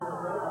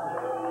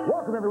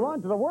Welcome,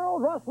 everyone, to the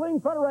World Wrestling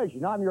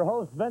Federation. I'm your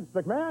host, Vince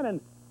McMahon, and...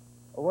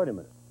 Oh, wait a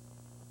minute.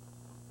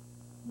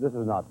 This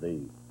is not the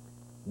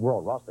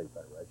World Wrestling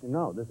Federation.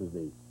 No, this is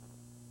the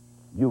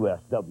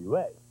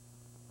USWA.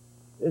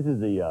 This is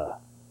the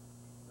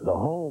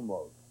home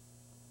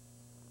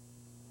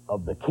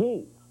of the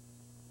king,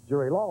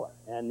 Jerry Lawler.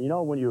 And, you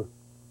know, when you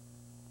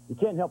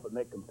can't help but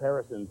make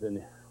comparisons,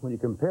 and when you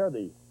compare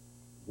the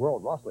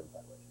World Wrestling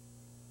Federation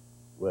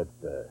with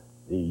the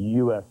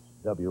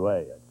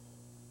USWA, it's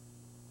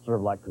sort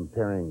of like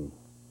comparing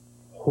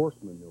horse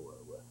manure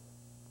with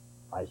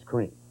ice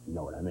cream, you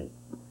know what I mean.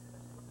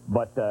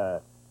 But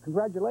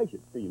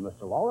congratulations to you,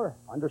 Mr. Lawler.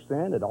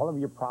 Understand that all of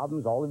your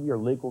problems, all of your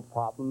legal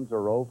problems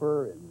are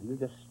over, and you're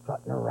just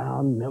strutting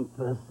around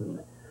Memphis and,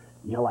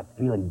 you know, like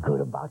feeling good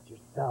about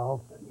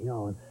yourself. And, you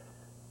know,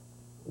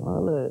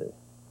 well,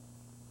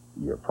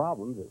 your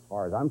problems, as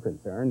far as I'm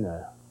concerned,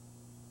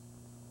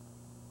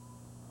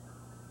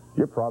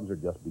 your problems are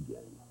just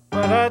beginning.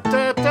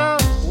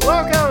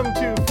 Welcome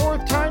to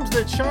Fourth Time's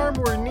the Charm,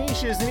 where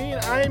niche is neat.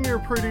 I am your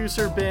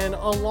producer, Ben,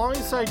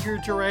 alongside your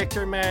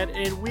director, Matt,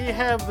 and we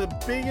have the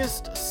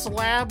biggest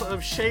slab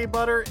of shea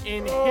butter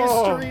in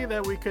history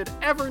that we could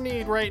ever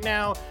need right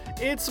now.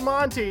 It's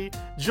Monty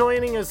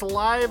joining us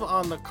live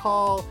on the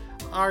call.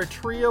 Our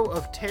trio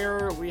of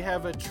terror. We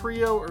have a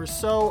trio or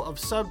so of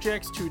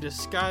subjects to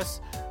discuss.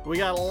 We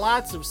got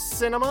lots of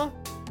cinema,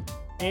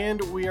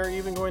 and we are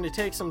even going to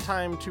take some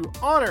time to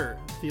honor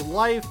the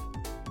life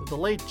of the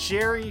late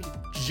Jerry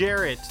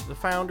Jarrett, the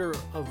founder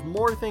of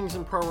more things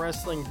in pro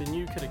wrestling than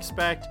you could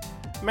expect.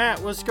 Matt,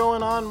 what's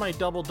going on, my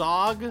double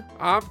dog?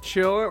 I'm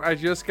chilling. I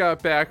just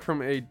got back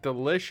from a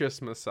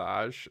delicious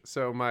massage,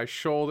 so my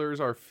shoulders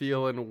are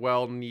feeling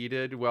well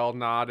needed, well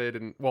knotted,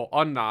 and well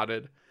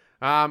unknotted.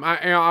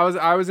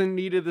 I was in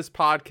need of this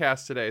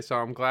podcast today, so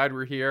I'm glad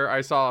we're here.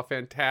 I saw a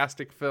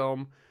fantastic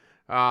film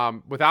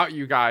without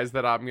you guys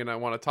that I'm gonna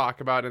want to talk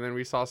about, and then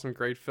we saw some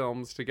great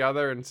films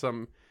together and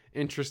some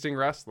interesting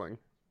wrestling.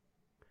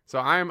 So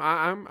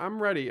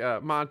I'm ready.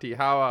 Monty,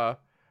 how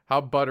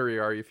buttery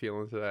are you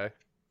feeling today?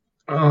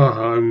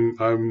 I'm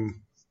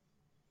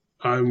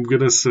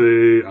gonna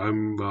say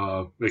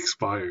I'm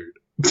expired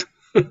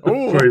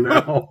right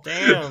now.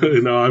 Damn.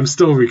 You know, I'm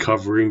still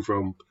recovering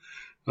from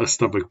a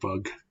stomach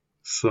bug.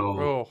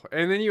 So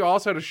and then you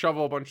also had to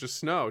shovel a bunch of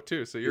snow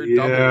too. So you're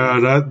double.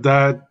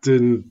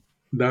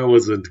 That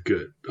wasn't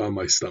good on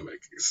my stomach.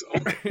 So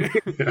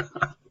yeah.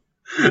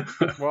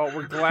 Well,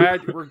 we're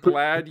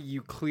glad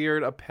you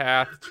cleared a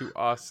path to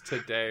us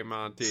today,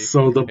 Monty.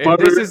 So the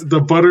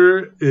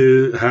butter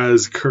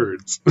has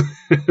curds.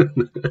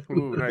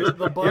 Ooh, nice.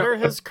 The butter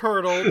has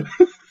curdled.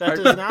 That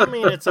does not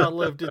mean it's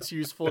outlived its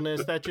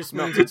usefulness. That just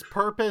means its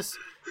purpose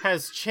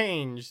has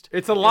changed.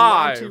 It's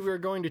alive. Monty, we're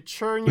going to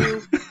churn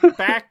you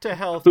back to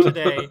health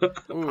today.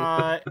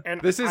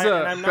 And this is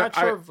I'm not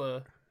sure of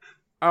the.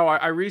 Oh,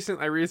 I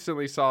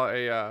recently saw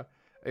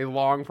a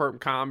long form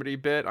comedy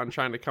bit on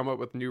trying to come up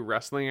with new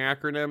wrestling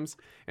acronyms.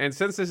 And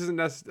since this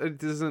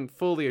isn't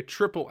fully a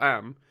triple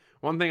M,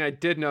 one thing I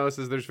did notice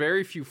is there's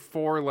very few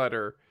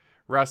 4-letter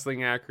wrestling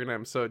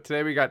acronyms. So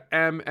today we got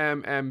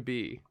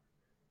MMMB.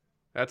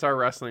 That's our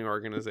wrestling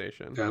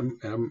organization.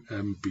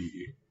 MMMB.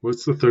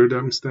 What's the third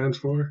M stand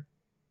for?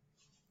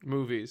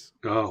 Movies.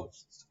 Oh,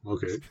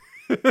 okay.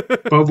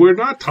 But we're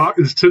not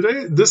talking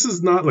today. This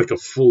is not like a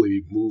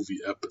fully movie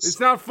episode. It's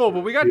not full,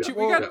 but we got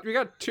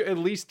at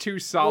least two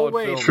solid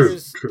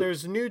films.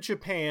 There's New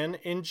Japan,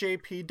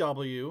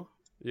 NJPW.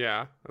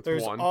 Yeah, that's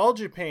there's one. All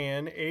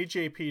Japan,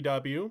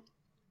 AJPW.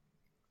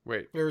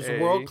 Wait, there's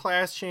World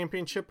Class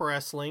Championship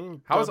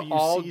Wrestling,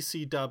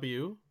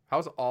 WCCW.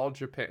 How's All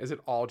Japan? Is it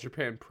All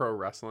Japan Pro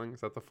Wrestling?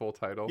 Is that the full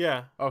title?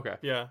 Yeah. Okay.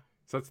 Yeah.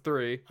 So that's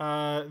 3.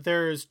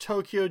 There's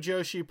Tokyo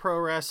Joshi Pro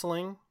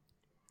Wrestling.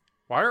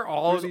 Why are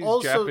all of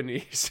these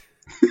Japanese?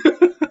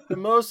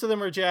 Most of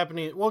them are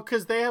Japanese. Well,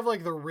 because they have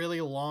like the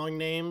really long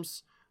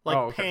names,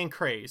 like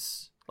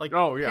Pancrase. Like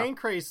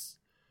Pancrase.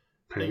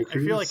 I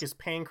feel like it's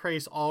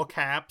Pancrase all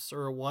caps,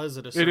 or was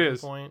at a certain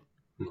point.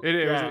 It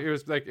is. Yeah. It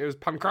was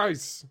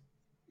Pancrase.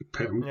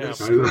 I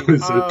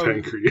said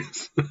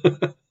Pancreas.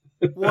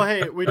 Well,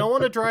 hey, we don't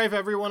want to drive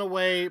everyone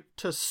away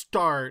to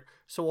start,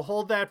 so we'll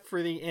hold that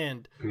for the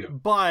end. Yeah.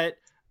 But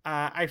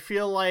I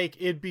feel like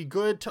it'd be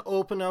good to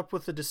open up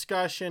with a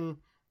discussion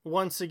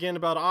once again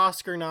about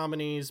Oscar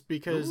nominees,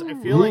 because I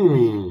feel like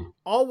we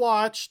all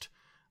watched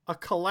a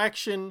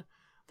collection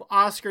of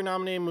Oscar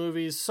nominated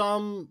movies.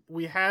 Some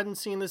we hadn't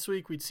seen this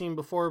week, we'd seen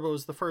before, but it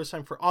was the first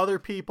time for other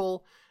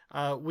people.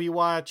 We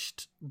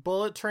watched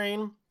Bullet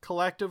Train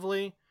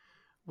collectively.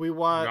 We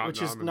watched,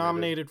 which is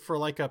nominated for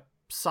like a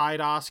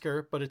side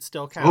Oscar, but it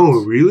still counts.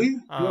 Oh, really?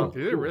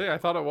 Did it really? I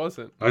thought it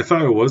wasn't. I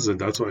thought it wasn't.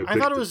 That's why I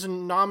thought it was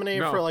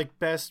nominated for like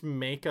best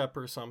makeup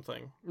or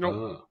something.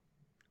 No.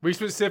 We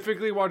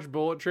specifically watched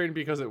Bullet Train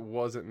because it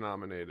wasn't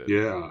nominated.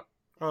 Yeah.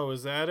 Oh,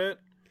 is that it?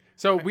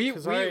 So but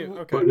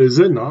is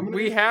it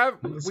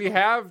nominated? We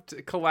have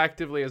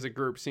collectively as a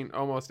group seen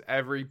almost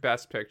every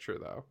Best Picture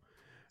though.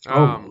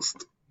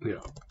 Almost. Yeah.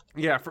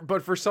 Yeah,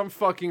 but for some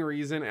fucking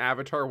reason,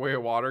 Avatar: Way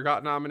of Water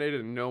got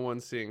nominated, and no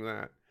one's seeing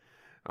that.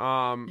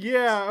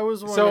 Yeah, I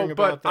was wondering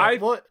about that.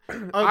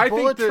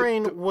 Bullet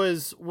Train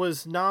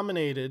was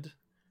nominated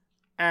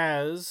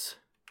as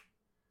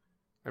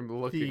I'm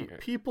looking the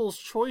People's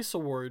Choice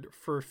Award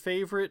for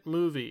favorite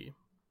movie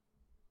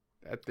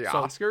at the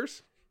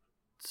Oscars.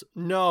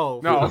 No,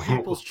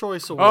 People's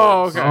Choice Award.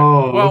 Oh, okay.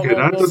 Okay.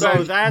 That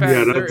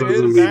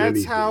doesn't mean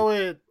anything. How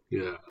it.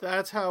 Yeah.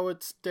 That's how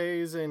it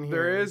stays in here.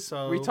 There is.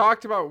 So. We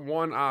talked about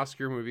one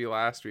Oscar movie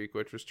last week,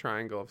 which was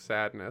Triangle of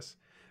Sadness.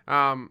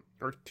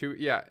 Or two.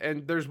 Yeah,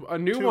 and there's a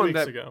new one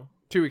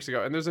 2 weeks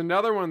ago, and there's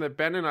another one that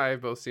Ben and I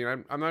have both seen.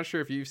 I'm not sure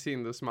if you've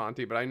seen this,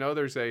 Monty, but I know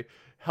there's a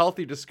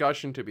healthy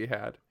discussion to be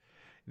had.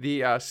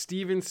 The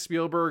Steven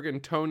Spielberg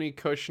and Tony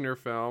Kushner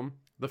film,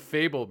 The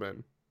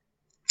Fabelman.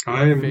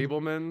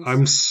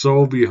 I'm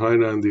so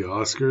behind on the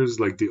Oscars.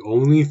 Like, the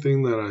only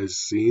thing that I've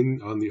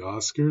seen on the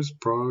Oscars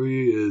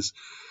probably is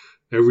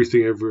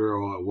Everything Everywhere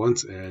All at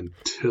Once and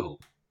Till.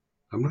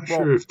 I'm not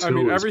sure if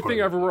Till is Everything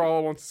Everywhere All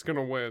at Once is going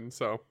to win,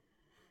 so.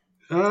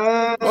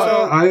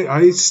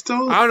 I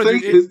still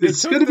think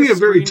it's going to be a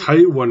very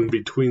tight one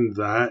between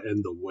that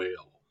and The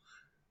Whale.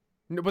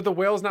 No, but The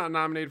Whale's not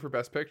nominated for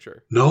Best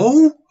Picture.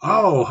 No?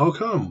 Oh, how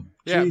come?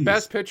 Yeah, Jeez.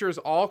 Best Picture is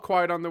All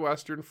Quiet on the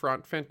Western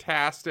Front.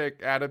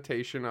 Fantastic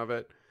adaptation of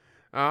it.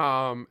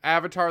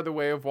 Avatar: The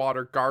Way of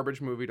Water, garbage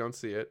movie, don't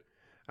see it.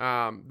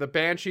 The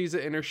Banshees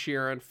of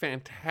Inisherin,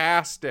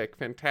 fantastic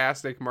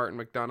Martin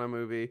McDonagh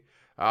movie.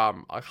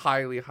 I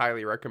highly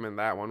recommend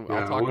that one. Yeah,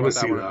 I'll talk about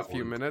that one in a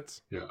few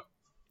minutes. Yeah.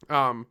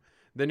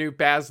 The new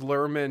Baz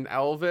Luhrmann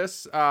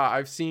Elvis,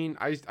 I've seen.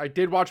 I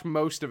did watch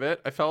most of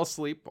it. I fell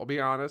asleep, I'll be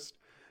honest.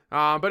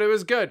 But it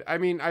was good. I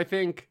mean, I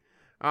think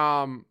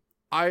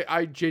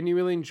I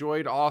genuinely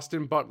enjoyed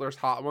Austin Butler's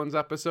Hot Ones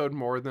episode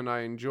more than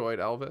I enjoyed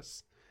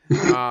Elvis.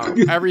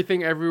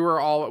 Everything Everywhere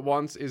All at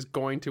Once is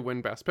going to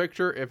win Best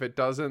Picture. If it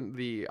doesn't,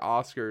 the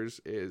Oscars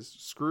is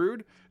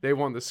screwed. They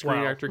won the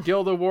Screen Actor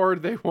Guild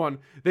Award. They've won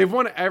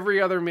every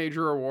other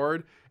major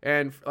award,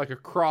 and like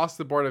across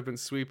the board have been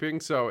sweeping.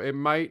 So it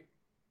might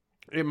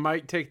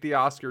take the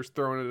Oscars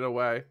throwing it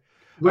away.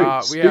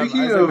 Wait,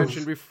 speaking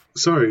of,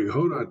 sorry,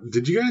 hold on.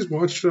 Did you guys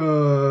watch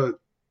the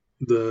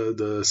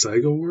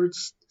SAG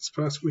Awards this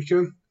past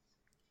weekend?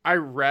 I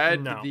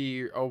read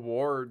the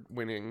award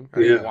winning. I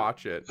didn't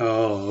watch it.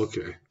 Oh,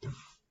 okay.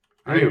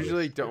 I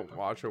usually don't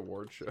watch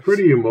award shows.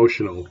 Pretty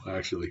emotional,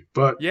 actually.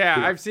 But yeah,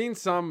 I've seen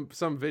some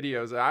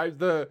videos.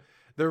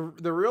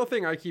 The real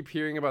thing I keep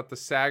hearing about the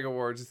SAG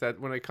Awards is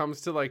that when it comes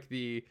to like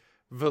the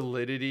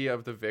validity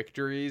of the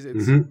victories,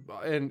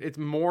 it's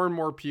more and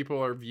more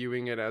people are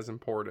viewing it as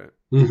important.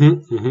 More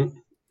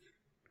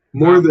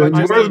than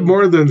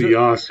the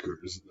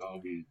Oscars.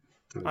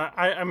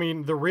 I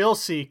mean, the real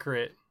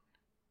secret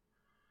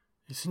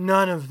is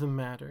none of them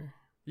matter.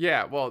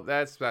 Yeah, well,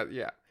 that's that.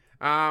 Yeah.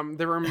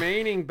 The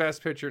remaining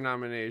Best Picture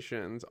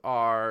nominations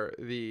are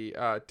the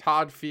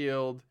Todd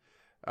Field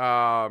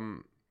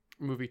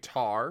movie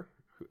Tar.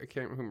 I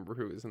can't remember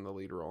who is in the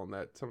lead role in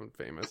that. Someone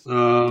famous. Kate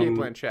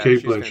Blanchett.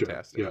 She's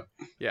fantastic.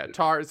 Yeah.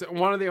 Tar is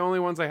one of the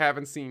only ones I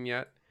haven't seen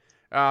yet.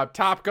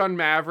 Top Gun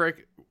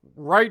Maverick,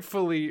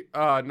 rightfully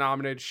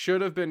nominated.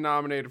 Should have been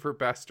nominated for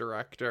Best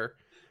Director.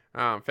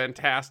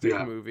 Fantastic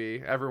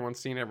movie. Everyone's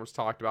seen it. Everyone's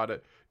talked about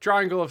it.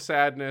 Triangle of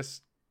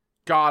Sadness,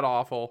 god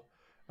awful.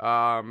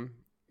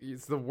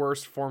 It's the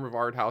worst form of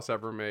art house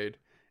ever made.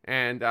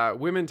 And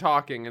Women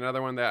Talking,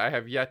 another one that I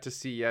have yet to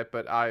see yet,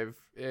 but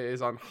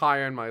is on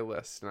high on my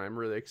list, and I'm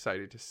really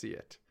excited to see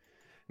it.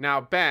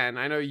 Now, Ben,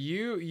 I know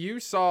you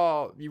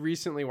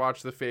recently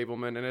watched The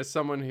Fabelman, and as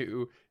someone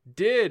who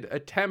did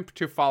attempt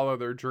to follow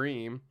their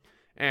dream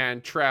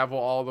and travel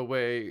all the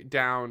way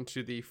down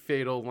to the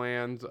fatal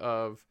land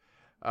of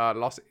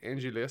Los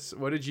Angeles,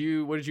 what did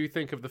you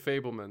think of The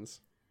Fabelmans?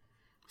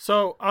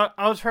 So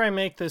I'll try and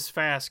make this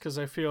fast because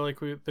I feel like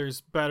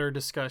there's better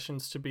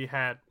discussions to be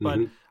had. But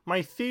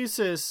my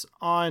thesis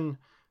on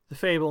The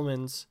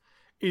Fabelmans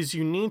is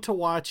you need to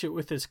watch it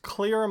with as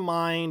clear a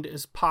mind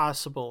as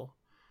possible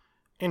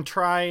and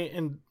try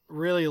and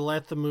really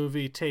let the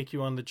movie take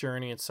you on the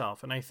journey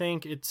itself. And I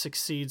think it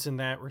succeeds in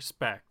that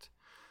respect.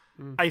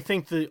 I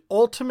think the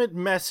ultimate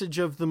message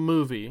of the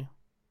movie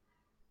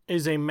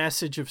is a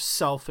message of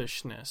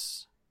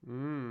selfishness.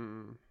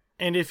 And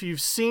if you've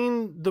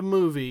seen the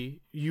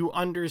movie, you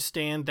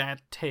understand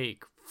that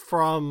take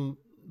from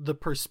the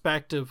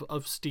perspective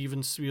of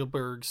Steven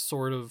Spielberg's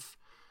sort of...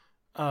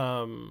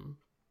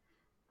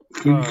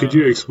 Could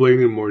you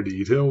explain in more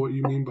detail what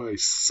you mean by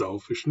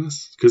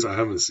selfishness? Because I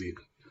haven't seen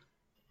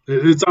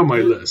it. It's on my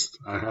list.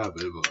 I have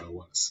it, but I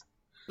was.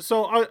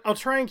 So I'll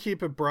try and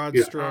keep it broad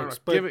strokes.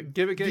 But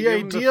give the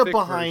idea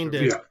behind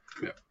it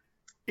Yeah.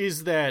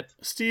 is that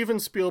Steven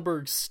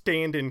Spielberg's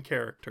stand-in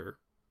character,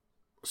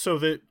 so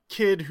the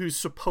kid who's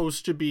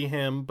supposed to be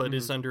him but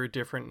is under a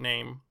different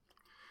name,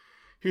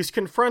 he's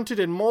confronted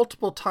in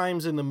multiple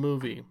times in the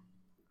movie,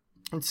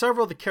 and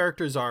several of the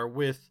characters are,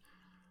 with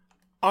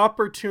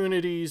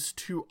opportunities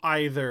to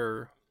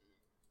either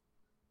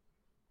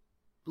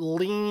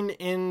lean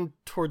in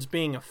towards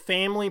being a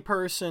family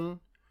person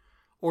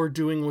or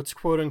doing what's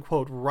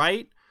quote-unquote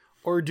right,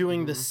 or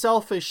doing the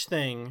selfish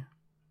thing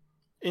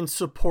in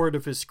support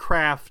of his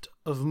craft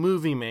of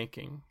movie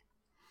making.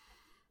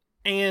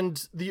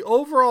 And the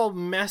overall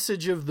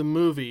message of the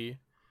movie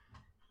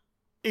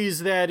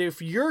is that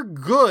if you're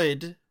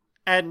good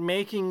at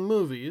making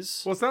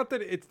movies... Well, it's not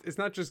that it's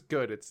not just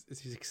good, it's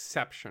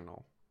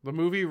exceptional. The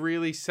movie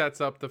really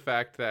sets up the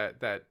fact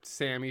that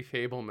Sammy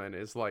Fableman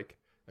is like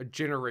a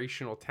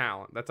generational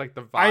talent. That's like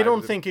the vibe. I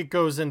don't think it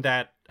goes in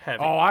that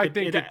heavy. Oh, I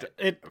think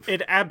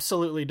it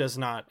absolutely does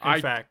not.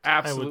 In fact,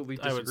 absolutely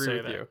I would disagree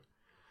say with you.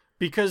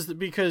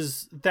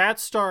 Because that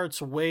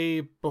starts way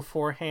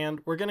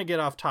beforehand. We're gonna get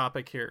off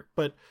topic here,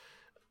 but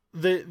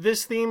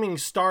this theming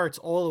starts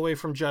all the way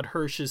from Judd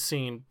Hirsch's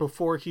scene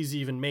before he's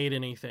even made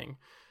anything.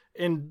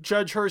 And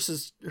Judge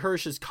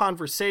Hirsch's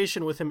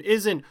conversation with him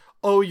isn't,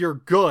 "Oh, you're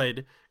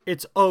good."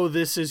 It's, "Oh,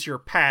 this is your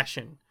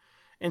passion."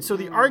 And so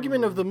the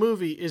argument of the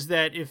movie is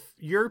that if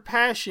your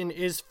passion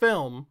is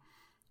film,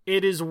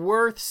 it is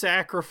worth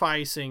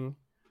sacrificing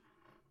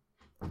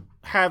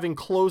having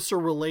closer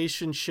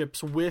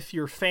relationships with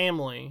your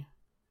family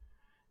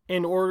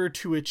in order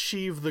to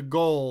achieve the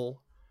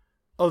goal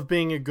of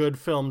being a good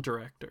film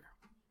director.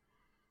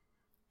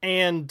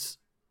 And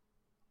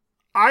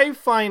I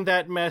find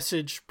that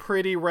message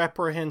pretty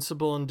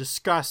reprehensible and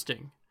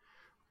disgusting.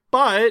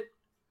 But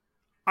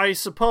I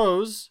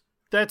suppose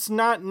that's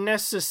not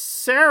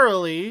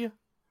necessarily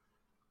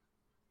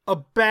a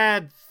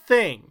bad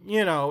thing.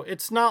 You know,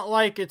 it's not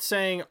like it's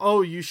saying,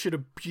 "Oh, you should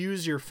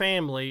abuse your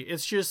family."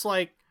 It's just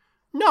like,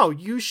 no,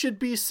 you should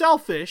be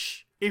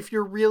selfish if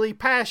you're really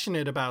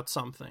passionate about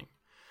something.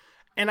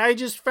 And I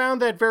just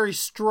found that very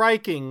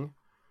striking,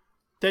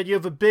 that you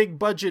have a big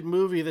budget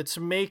movie that's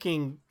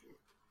making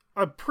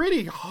a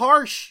pretty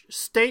harsh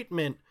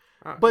statement,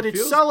 but it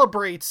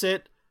celebrates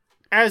it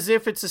as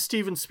if it's a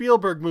Steven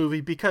Spielberg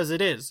movie, because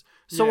it is.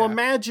 So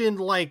imagine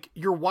like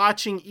you're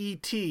watching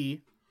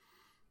E.T.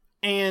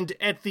 and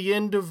at the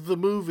end of the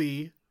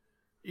movie,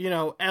 you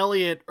know,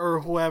 Elliot or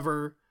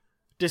whoever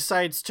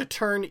decides to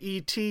turn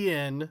E.T.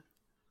 in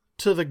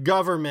to the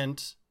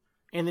government,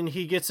 and then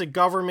he gets a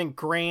government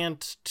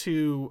grant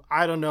to,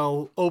 I don't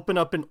know, open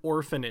up an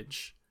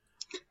orphanage.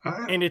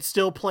 And it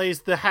still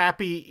plays the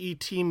happy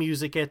E.T.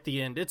 music at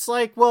the end. It's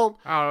like, well,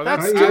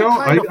 that's still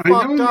kind of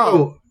fucked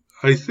up.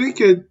 I think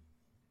it,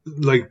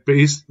 like,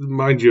 based,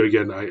 mind you,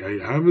 again, I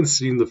haven't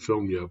seen the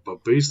film yet,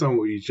 but based on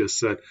what you just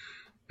said,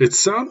 it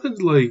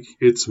sounded like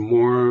it's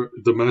more,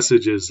 the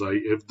message is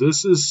like, if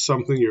this is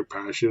something you're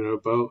passionate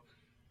about,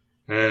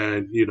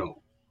 and you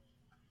know,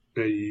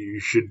 you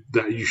should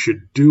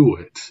do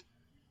it.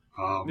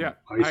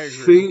 I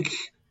think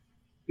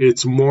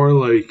it's more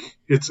like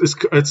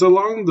it's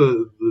along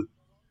the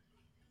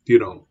you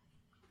know,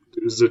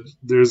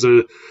 there's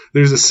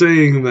a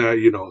saying that,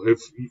 you know,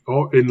 if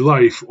in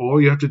life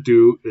all you have to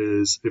do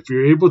is, if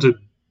you're able to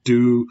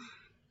do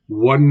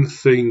one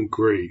thing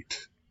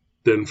great,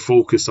 then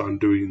focus on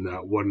doing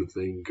that one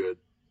thing good,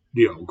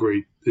 you know,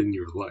 great in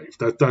your life.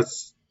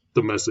 That's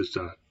the message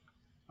that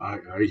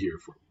I hear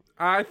from.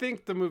 I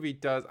think the movie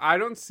does. I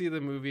don't see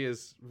the movie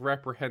as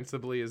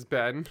reprehensibly as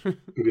Ben.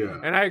 Yeah.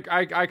 And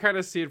I kind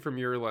of see it from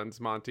your lens,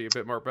 Monty, a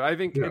bit more. But I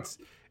think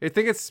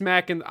it's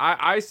smack in.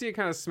 I see it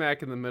kind of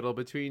smack in the middle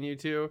between you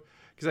two,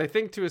 because I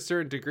think to a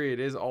certain degree it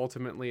is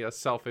ultimately a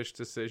selfish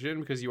decision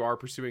because you are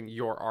pursuing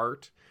your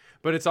art.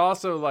 But it's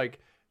also like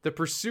the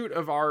pursuit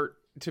of art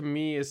to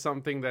me is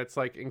something that's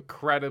like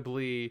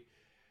incredibly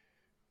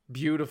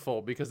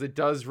beautiful because it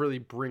does really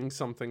bring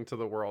something to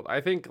the world.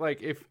 I think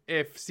like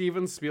if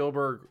Steven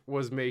Spielberg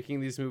was making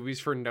these movies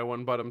for no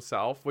one but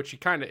himself, which he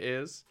kind of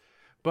is,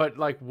 but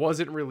like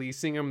wasn't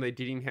releasing them, they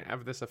didn't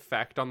have this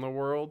effect on the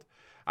world,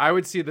 I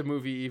would see the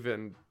movie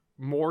even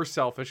more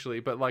selfishly.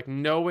 But like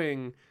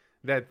knowing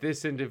that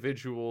this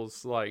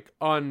individual's like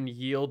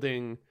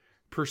unyielding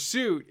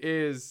pursuit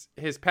is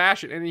his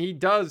passion, and he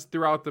does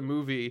throughout the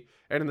movie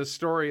and in the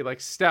story like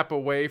step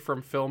away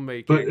from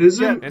filmmaking,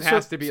 but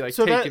has to be like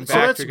taken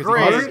back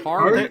because he has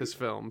hard with his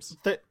films.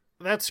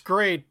 That's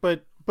great,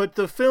 but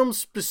the film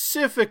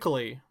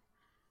specifically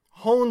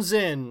hones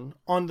in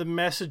on the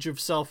message of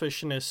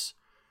selfishness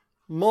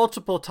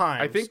multiple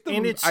times. I think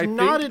it's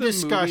not a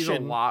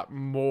discussion. A lot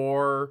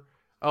more.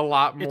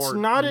 It's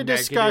not a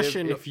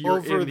discussion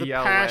over the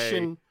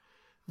passion.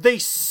 They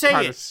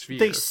say it. Sphere.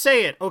 They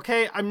say it,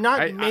 okay? I'm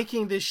not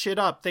making this shit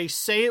up. They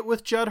say it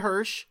with Judd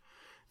Hirsch.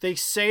 They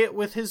say it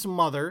with his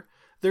mother.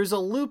 There's a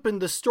loop in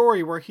the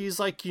story where he's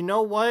like, you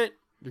know what?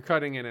 You're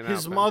cutting in and out.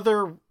 His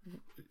mother,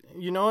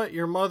 you know what?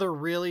 Your mother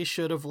really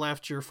should have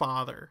left your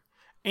father.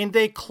 And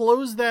they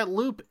close that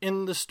loop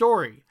in the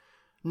story.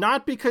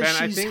 Not because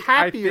she's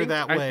happier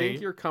that way. I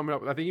think you're coming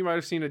up. I think you might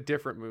have seen a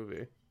different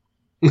movie.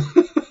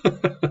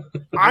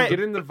 I'm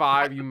getting the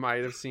vibe you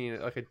might have seen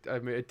like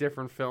a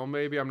different film,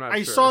 maybe. I'm not sure.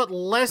 I saw it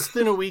less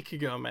than a week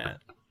ago, Matt.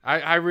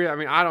 I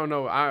mean, I don't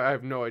know. I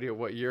have no idea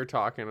what you're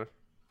talking.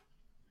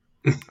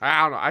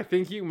 I don't know. I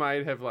think you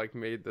might have like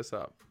made this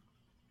up.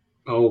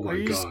 Oh my god! Are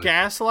you just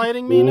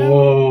gaslighting me now?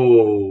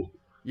 Whoa!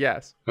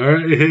 Yes. All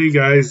right, hey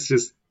guys,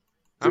 just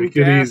take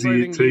it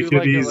easy. Take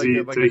it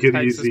easy. Take it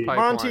easy.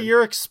 Monty,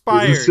 you're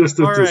expired. This is just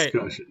a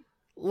discussion.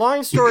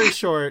 long story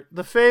short,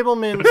 The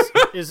Fabelmans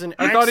is an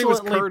I thought he was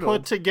excellently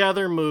curdled. put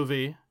together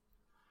movie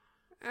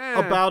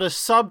about a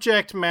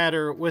subject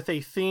matter with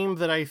a theme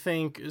that I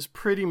think is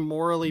pretty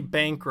morally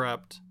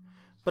bankrupt.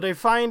 But I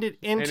find it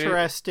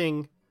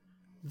interesting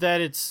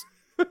that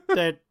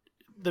that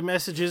the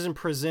message isn't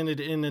presented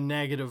in a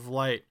negative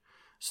light.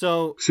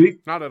 So See,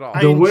 not at all.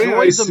 I the way enjoyed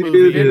I the see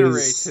movie. it Iterates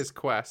is his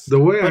quest. the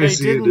way but I I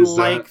see it didn't is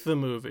like that the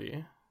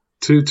movie.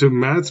 to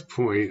Matt's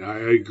point, I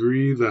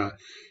agree that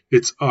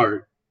it's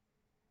art,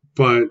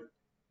 but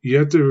you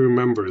have to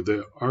remember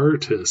the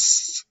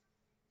artists,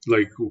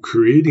 like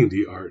creating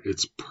the art,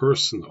 it's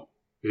personal.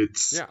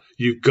 It's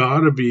you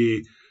gotta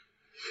be,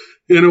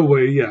 in a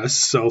way, yes,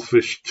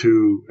 selfish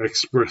to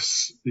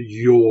express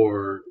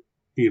your,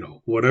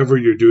 whatever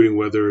you're doing,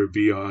 whether it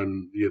be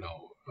on,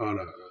 on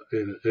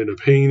in a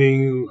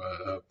painting,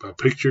 a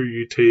picture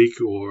you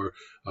take, or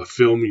a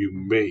film you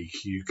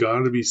make. You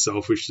gotta be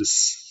selfish to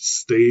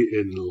stay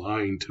in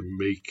line to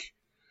make,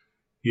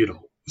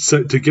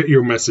 to get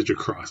your message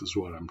across is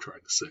what I'm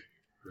trying to say.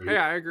 Right?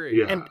 Yeah, I agree.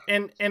 Yeah.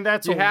 And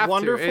that's You a have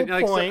wonderful to.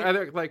 And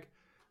point.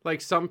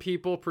 like some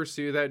people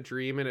pursue that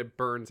dream and it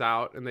burns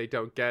out and they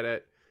don't get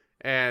it,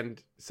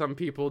 and some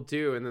people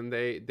do, and then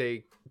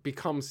they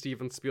become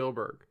Steven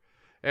Spielberg,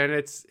 and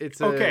it's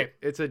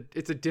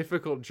a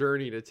difficult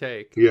journey to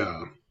take.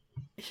 Yeah.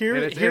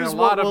 Here's and a what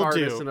lot of we'll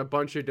artists do. in a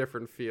bunch of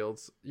different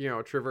fields,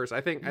 traverse. I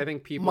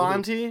think people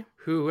Monty,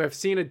 who have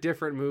seen a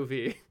different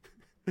movie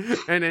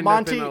and end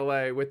Monty, up in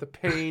LA with the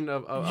pain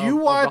of you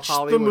watched the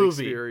Hollywood the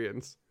movie.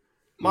 experience.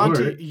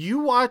 Monty, Right. you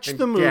watched And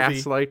the movie,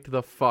 gaslight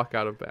the fuck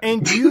out of Ben.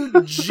 and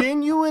you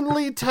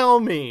genuinely tell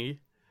me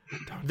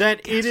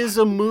that it is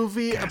a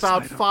movie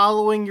about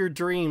following your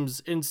dreams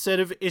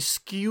instead of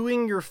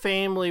eschewing your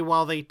family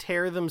while they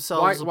tear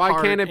themselves Why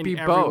apart can't it and be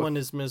everyone both?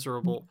 is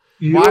miserable.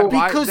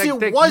 Because like,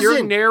 it your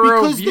wasn't.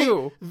 narrow Because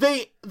view.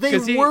 they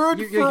 'Cause word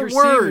you're for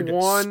word seeing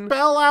one-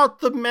 spell out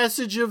the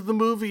message of the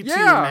movie to you,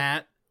 Yeah.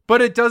 Matt.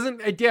 But it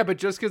doesn't. Yeah, but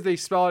just because they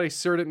spell out a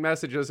certain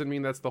message doesn't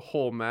mean that's the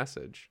whole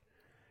message.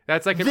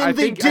 That's like Then I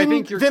think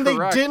you're then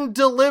correct. they didn't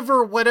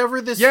deliver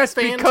whatever this Yes,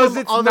 phantom because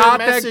it's other not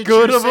message that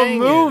good you're of a saying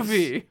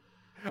movie. is.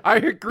 I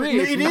agree.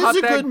 It It's is not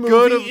a that good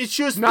movie. of- It's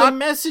just the not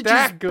message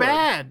that is good.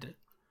 bad.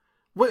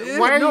 Why Yeah,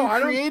 are no, you I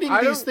don't- creating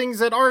I these don't- things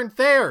that aren't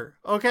there?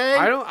 Okay.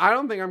 I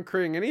don't think I'm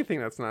creating anything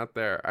that's not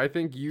there. I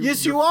think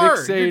Yes, you're you are.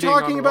 You're fixating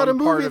talking on about a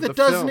one part movie of that the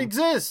doesn't film.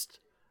 exist.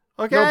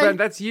 Okay. No, Ben,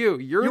 that's you.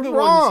 You're You're the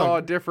wrong. one who saw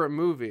a different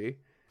movie,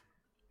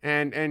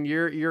 and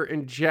you're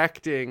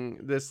injecting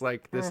this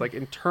like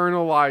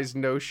internalized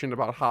notion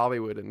about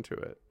Hollywood into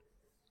it.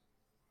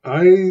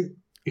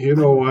 You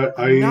know what?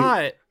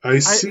 I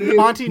see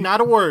Monty,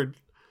 not a word.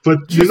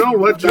 But Just, you know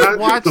what? Just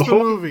watch the whole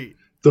movie.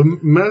 the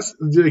mess.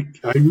 Like,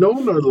 I know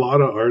a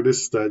lot of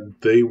artists that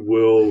they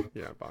will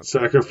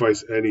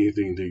sacrifice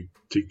anything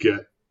to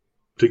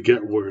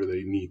get where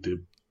they need to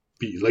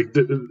be, like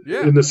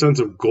in the sense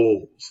of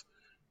goals.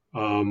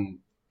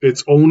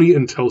 It's only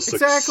until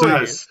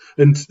success,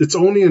 and it's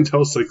only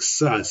until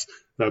success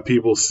that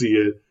people see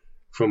it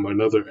from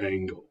another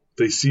angle.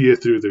 They see it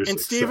through their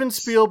success. Steven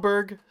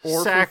Spielberg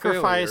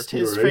sacrificed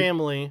his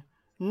family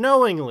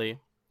knowingly.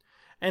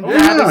 And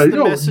that is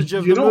the message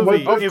of the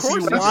movie. If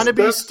you want to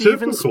be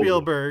Steven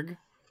Spielberg,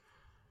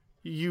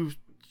 you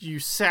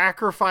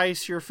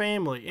sacrifice your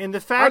family. And the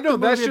fact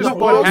that that's just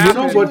what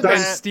happens. And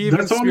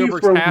Steven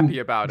Spielberg's happy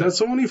about it.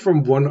 That's only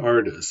from one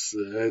artist,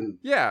 and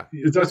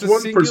it's that's a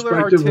one singular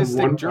perspective of artistic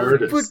one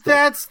journey.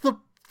 artist.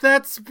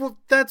 But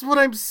that's what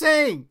I'm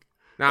saying.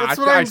 Nah, That's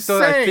what I'm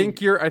saying.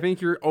 I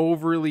think you're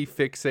overly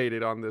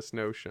fixated on this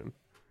notion.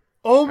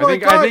 Oh my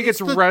God! I think it's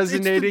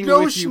resonating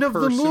with you of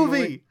personally. The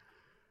movie.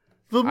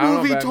 The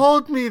movie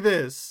told me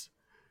this.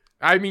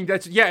 I mean,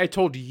 it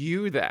told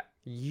you that.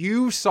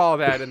 You saw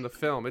that in the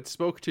film. It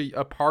spoke to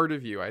a part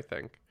of you, I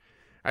think.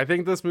 I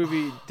think this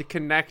movie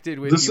connected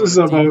with this you. This is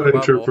about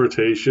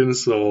interpretation,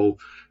 so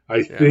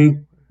I think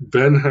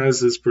Ben has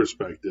his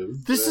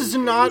perspective. This is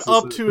not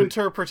up to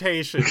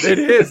interpretation. It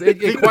is.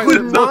 It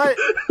quite not.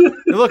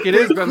 Look, it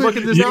is, Ben. Look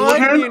at this. Look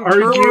at the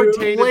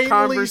interpretative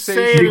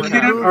conversation. You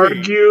can't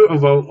argue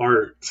about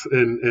art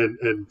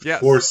and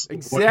force.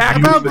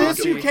 Exactly. About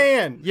this, you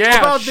can. Yeah,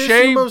 about this,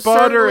 shea you most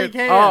butter certainly it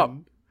can. up.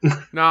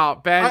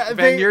 No,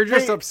 Ben, you're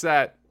just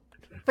upset.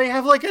 They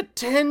have like a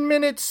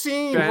 10-minute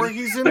scene where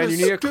he's in the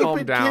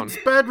stupid kid's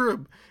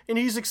bedroom and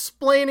he's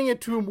explaining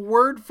it to him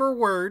word for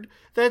word.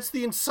 That's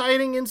the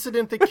inciting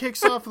incident that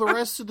kicks off the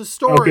rest of the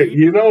story. Okay,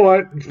 you know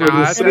what? For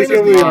the sake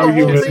of the whole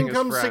argument, thing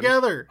comes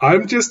together.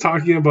 I'm just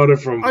talking about it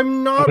from.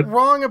 I'm not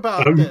wrong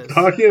about this. I'm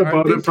talking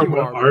about it from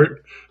an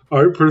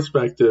art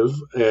perspective,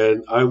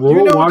 and I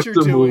will watch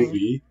the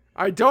movie.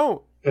 I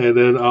don't. And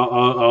then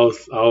I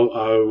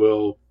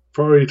will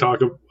probably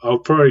I'll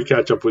probably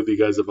catch up with you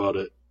guys about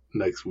it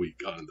next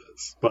week on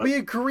this. But we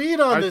agreed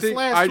on this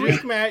last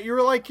week, Matt. You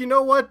were like, you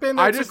know what, Ben?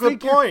 That's a good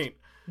point.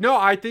 No,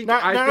 I think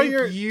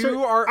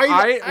you are.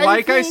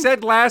 I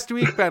said last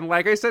week, Ben.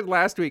 Like I said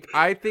last week,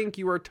 I think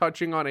you are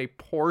touching on a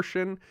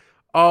portion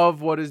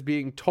of what is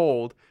being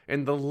told,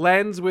 and the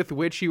lens with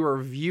which you are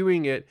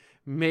viewing it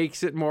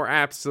makes it more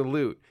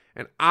absolute.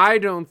 And I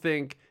don't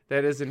think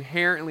that is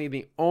inherently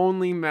the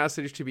only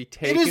message to be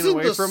taken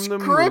away from the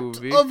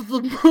movie. Of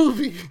the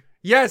movie.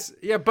 Yes,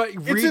 yeah, but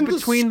read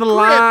between the script.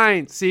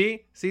 lines.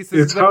 See,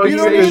 it's how you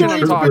don't need to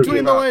read talking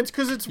between the lines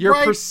because it's You're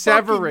right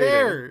perseverating.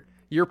 there.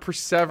 You're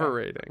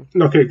perseverating.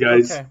 Okay,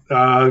 guys,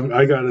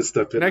 I gotta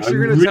step in. Next,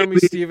 you're gonna tell me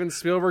Steven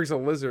Spielberg's a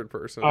lizard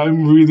person.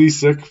 I'm really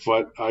sick,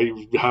 but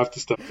I have to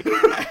step in.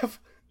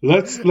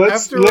 Let's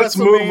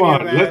move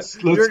on. Matt,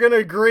 let's you're gonna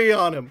agree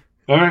on him.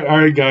 All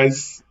right,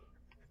 guys.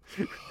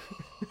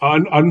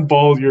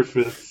 Unball your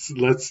fists.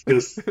 Let's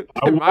just.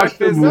 My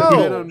fists have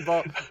been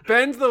unballed.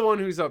 Ben's the one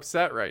who's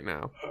upset right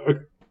now.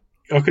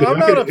 Okay, I'm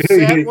not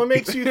upset. Hey. What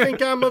makes you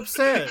think I'm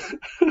upset?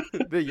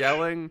 The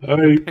yelling,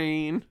 the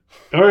pain.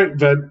 All right,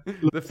 Ben.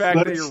 The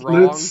fact that you're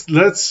wrong.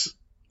 Let's.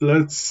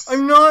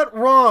 I'm not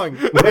wrong.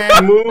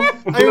 Let's move.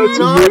 I'm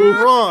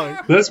not wrong.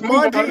 Let's move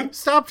Monty, on.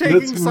 Stop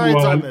taking sides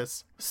on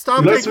this.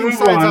 Stop taking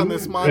sides on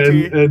this,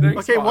 Monty.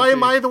 Okay, why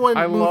am I the one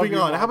moving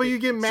on? How about you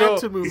get Matt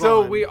to move on?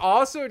 So we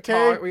also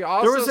talked.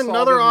 There was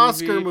another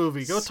Oscar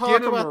movie. Go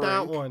talk about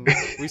that one.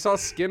 We saw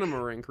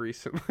Skinamarink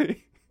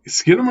recently.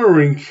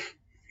 Skinamarink,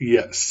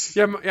 yes.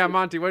 Yeah,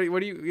 Monty. What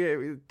do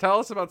you tell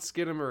us about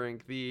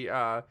Skinamarink?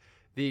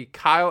 The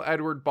Kyle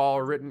Edward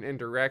Ball written and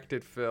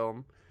directed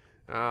film.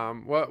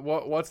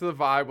 What's the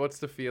vibe? What's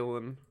the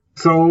feeling?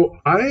 So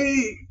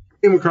I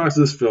came across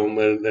this film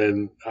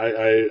and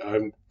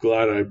I'm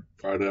glad I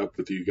brought it up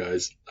with you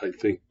guys. I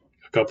think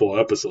a couple of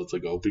episodes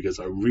ago because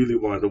I really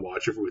wanted to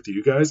watch it with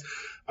you guys.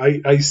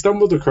 I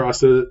stumbled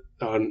across it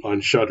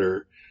on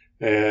Shudder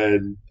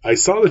and I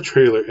saw the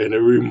trailer and it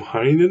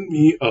reminded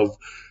me of,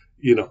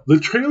 the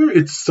trailer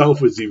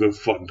itself is even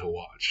fun to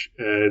watch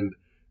and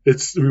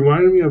it's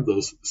reminded me of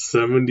those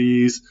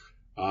 70s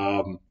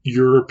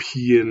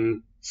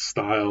European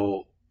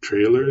style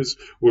trailers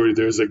where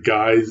there's a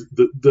guy,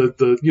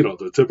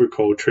 the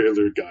typical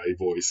trailer guy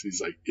voice.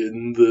 He's like,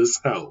 in this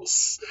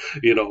house,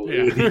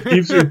 and he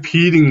keeps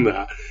repeating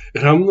that.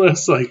 And I'm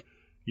just like,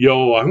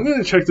 yo, I'm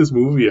going to check this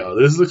movie out.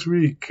 This looks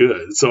really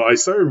good. So I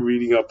started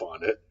reading up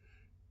on it.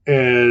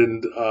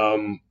 And,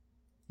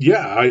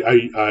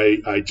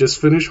 I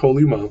just finished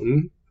Holy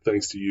Mountain.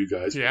 Thanks to you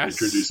guys for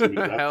introducing me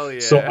to that. Hell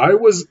yeah. So I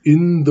was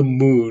in the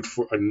mood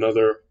for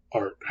another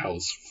art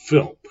house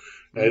film.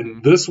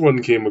 And this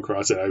one came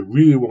across it. I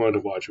really wanted to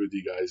watch it with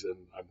you guys, and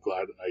I'm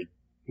glad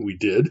we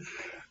did.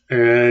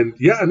 And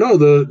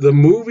the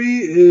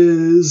movie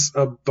is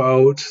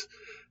about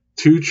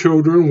two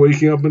children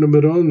waking up in the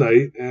middle of the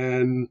night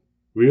and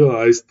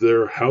realize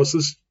their house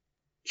has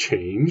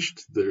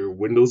changed, their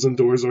windows and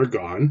doors are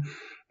gone,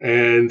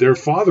 and their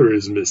father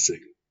is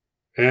missing.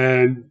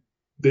 And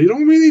they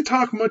don't really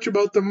talk much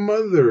about the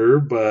mother,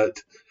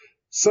 but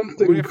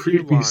something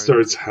creepy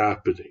starts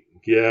happening.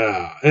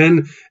 Yeah.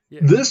 And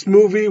this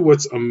movie,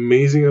 what's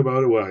amazing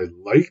about it, what I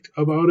liked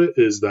about it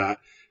is that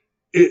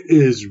it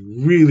is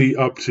really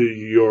up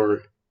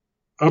to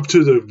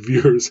the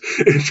viewer's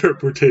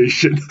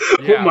interpretation.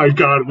 Yeah. Oh my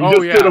God,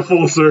 we just did a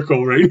full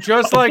circle, right?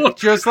 Just like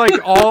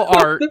all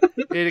art,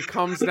 it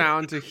comes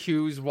down to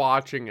who's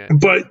watching it.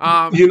 But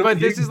but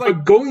this is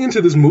like going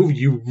into this movie,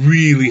 you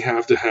really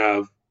have to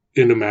have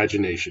an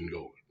imagination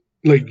going.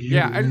 Like the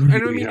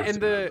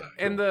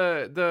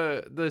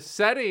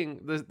setting,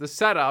 the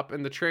setup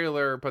and the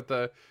trailer,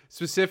 but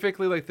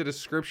specifically like the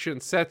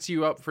description sets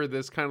you up for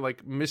this kind of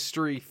like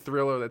mystery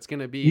thriller that's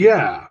gonna be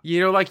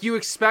like you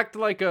expect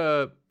like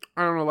a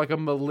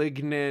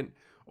Malignant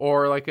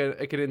or like an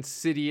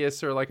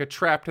Insidious or like a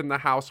Trapped in the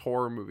House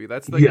horror movie.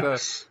 That's like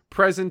the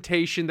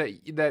presentation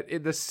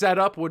that the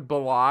setup would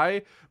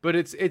belie, but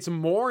it's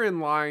more in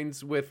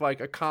lines with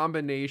like a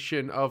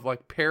combination of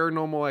like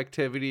Paranormal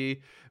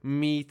Activity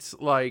meets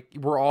like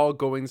We're All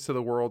Going to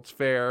the World's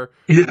Fair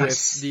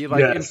with the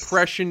like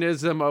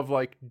impressionism of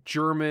like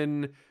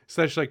German /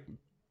 like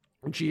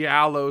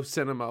giallo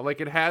cinema. Like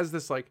it has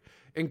this like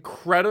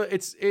incredible.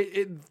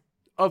 It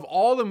of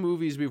all the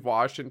movies we've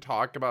watched and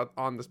talked about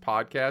on this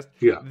podcast,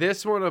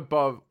 this one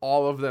above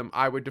all of them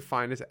I would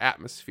define as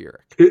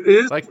atmospheric. It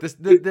is like this.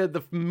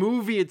 The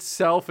movie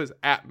itself is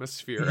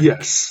atmospheric.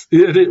 Yes,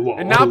 it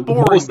and not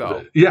boring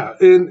though. Yeah,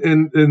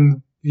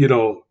 and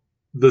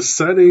the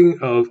setting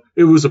of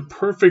it was a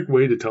perfect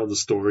way to tell the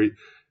story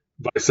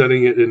by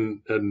setting it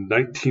in a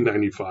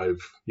 1995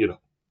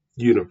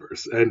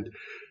 universe. And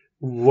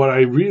what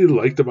I really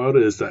liked about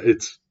it is that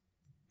it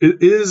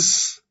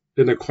is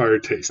an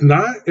acquired taste.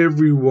 Not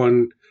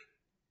everyone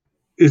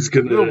is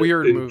gonna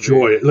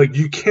enjoy it. Like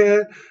you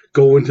can't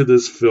go into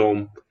this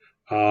film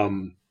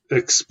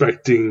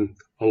expecting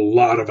a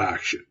lot of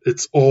action.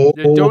 It's all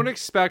don't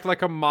expect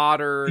like a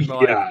modern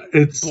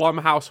it's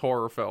Blumhouse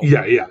horror film.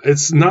 Yeah.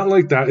 It's not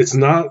like that. It's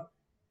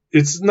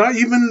not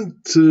even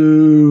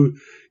to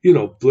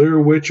Blair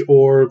Witch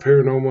or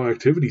Paranormal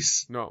Activity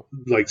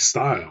like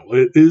style.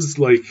 It is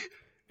like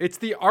it's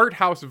the art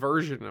house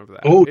version of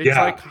that. Oh, it's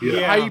like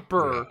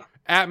hyper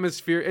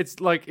atmosphere. It's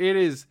like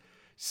it's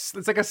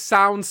like a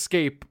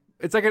soundscape.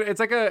 It's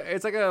like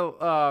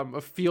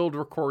a field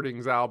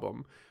recordings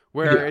album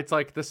where it's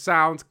like the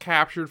sounds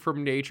captured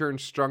from nature and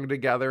strung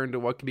together into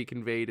what can be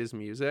conveyed as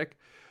music,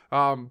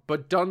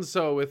 but done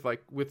so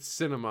with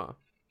cinema.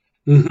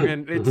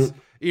 And it's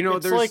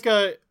it's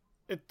there's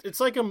it's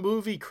like a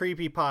movie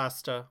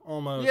creepypasta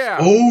almost. Yeah.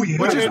 Oh yeah.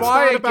 Which is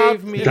why it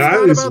gave me that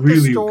is about really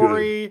the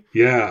story. good.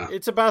 Yeah.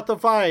 It's about the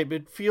vibe.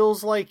 It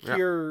feels like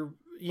you're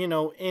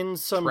in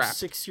some Trapped.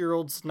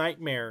 6-year-old's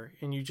nightmare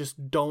and you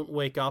just don't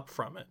wake up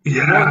from it.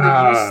 Yeah.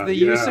 Well, the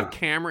use of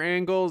camera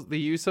angles, the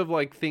use of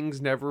like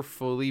things never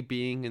fully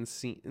being in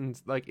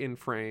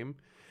frame,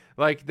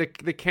 like the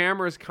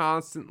camera's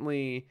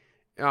constantly,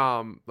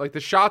 like the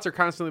shots are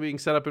constantly being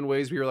set up in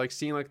ways where you're like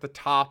seeing like the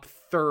top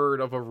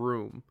third of a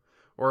room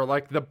or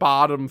like the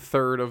bottom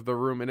third of the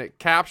room, and it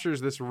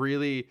captures this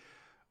really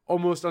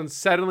almost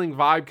unsettling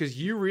vibe because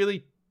you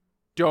really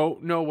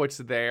don't know what's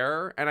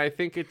there. And I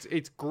think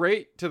it's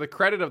great, to the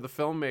credit of the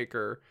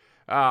filmmaker,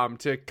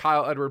 to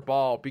Kyle Edward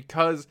Ball,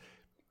 because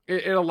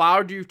it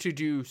allowed you to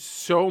do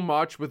so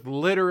much with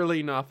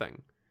literally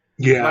nothing.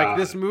 Yeah. Like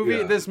this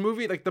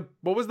movie, like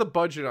what was the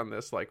budget on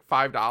this? Like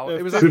 $5?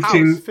 It was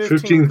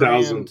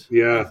 15,000.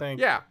 Yeah. I think.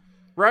 Yeah.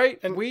 Right.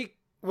 And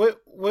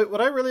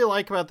what I really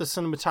like about the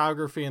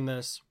cinematography in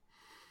this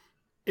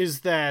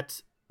is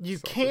that you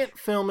can't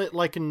film it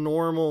like a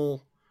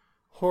normal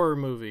horror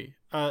movie.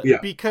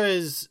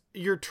 Because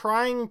you're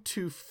trying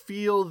to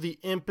feel the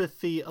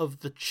empathy of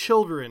the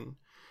children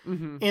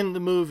in the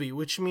movie,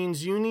 which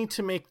means you need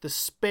to make the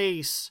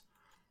space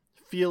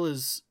feel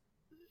as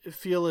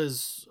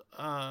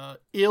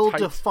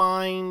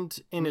ill-defined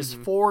and as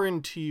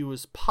foreign to you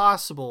as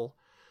possible,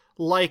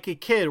 like a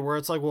kid, where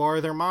it's like, well, are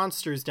there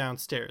monsters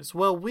downstairs?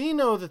 Well, we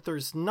know that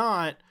there's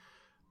not,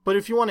 but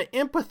if you want to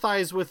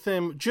empathize with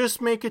them,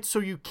 just make it so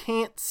you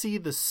can't see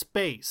the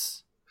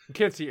space. You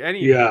can't see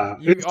anything. Yeah.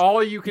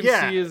 All you can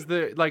see is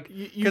the, like,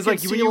 because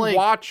like when you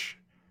watch,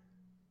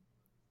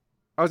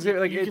 I was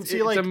like, you can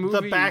see like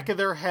the back of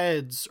their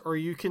heads, or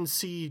you can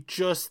see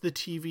just the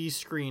TV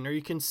screen, or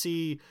you can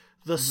see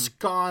the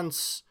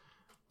sconce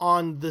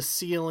on the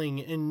ceiling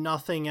and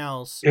nothing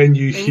else. And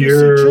you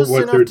hear just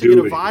what enough they're to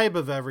doing. Get a vibe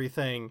of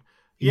everything.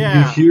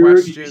 Yeah.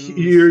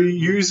 You're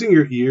using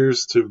your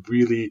ears to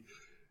really,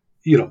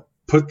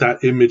 put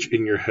that image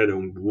in your head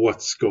on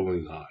what's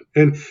going on.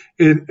 And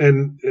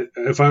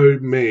if I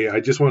may, I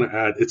just want to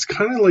add, it's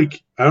kind of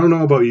like, I don't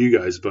know about you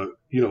guys, but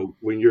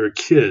when you're a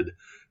kid,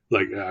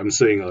 like I'm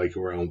saying, like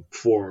around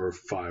 4 or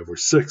 5 or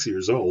 6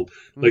 years old,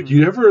 like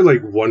you ever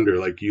like wonder,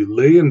 like you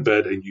lay in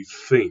bed and you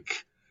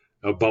think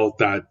about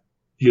that,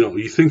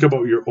 you think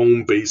about your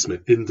own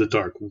basement in the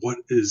dark. What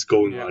is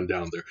going on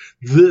down there?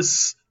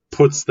 This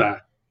puts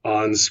that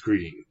on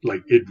screen.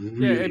 Like it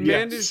really it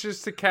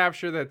manages to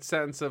capture that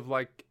sense of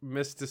like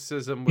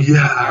mysticism with the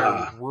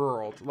entire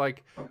world.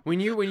 Like when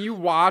you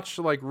watch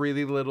like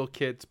really little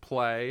kids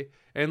play,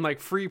 and like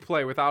free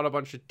play without a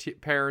bunch of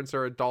parents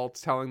or adults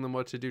telling them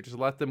what to do, just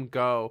let them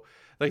go.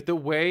 Like the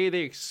way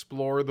they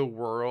explore the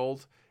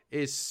world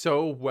is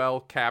so well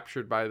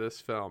captured by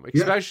this film,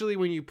 especially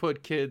when you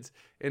put kids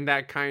in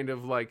that kind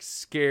of like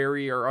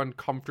scary or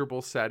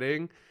uncomfortable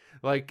setting.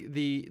 Like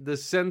the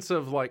sense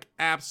of like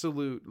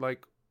absolute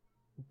like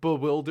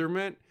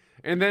bewilderment,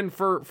 and then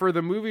for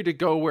the movie to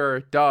go where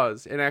it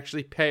does and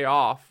actually pay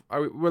off,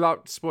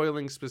 without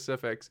spoiling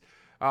specifics,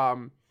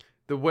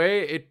 the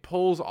way it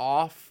pulls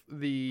off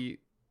the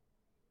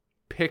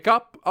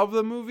pickup of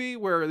the movie,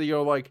 where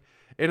like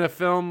in a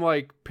film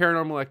like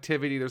Paranormal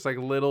Activity, there's like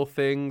little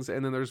things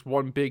and then there's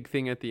one big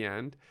thing at the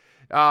end,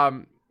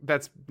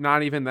 that's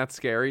not even that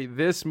scary.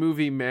 This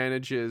movie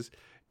manages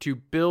to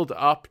build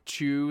up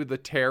to the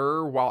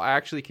terror while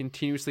actually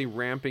continuously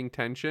ramping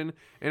tension,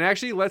 and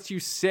actually lets you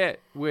sit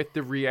with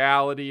the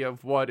reality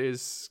of what is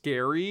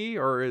scary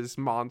or is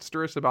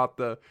monstrous about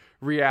the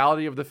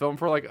reality of the film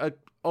for like a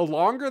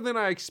longer than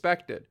I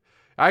expected.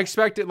 I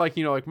expected like,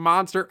 like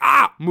monster,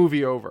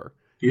 movie over.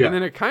 Yeah. And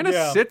then it kind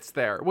of sits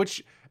there,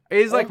 which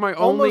is like my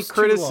only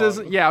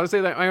criticism. Yeah, I would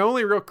say that my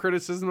only real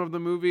criticism of the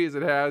movie is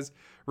it has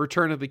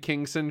Return of the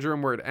King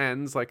syndrome, where it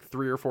ends like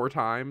 3 or 4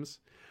 times.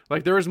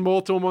 Like there was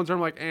multiple moments where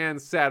I'm like,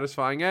 and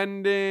satisfying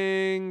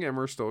ending, and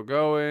we're still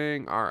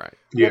going. All right.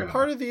 Yeah. Well,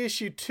 part of the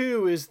issue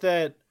too is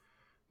that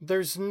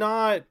there's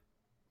not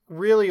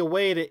really a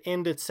way to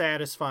end it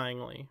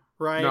satisfyingly,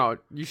 right? No,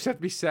 you just have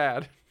to be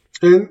sad.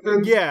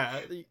 And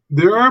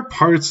there are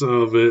parts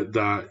of it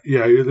that,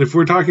 if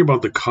we're talking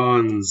about the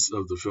cons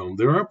of the film,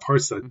 there are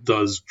parts that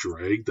does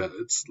drag, that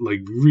it's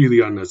like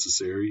really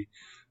unnecessary.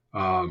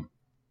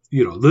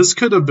 This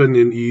could have been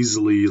in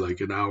easily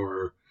like an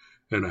hour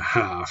and a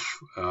half.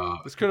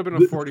 This could have been a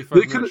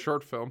 45-minute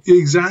short film.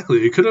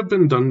 Exactly. It could have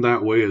been done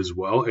that way as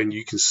well, and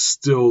you can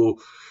still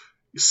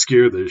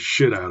scare the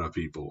shit out of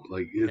people.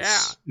 Like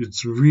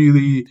it's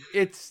really...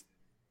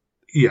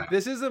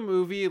 This is a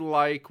movie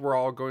like We're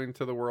All Going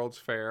to the World's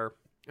Fair,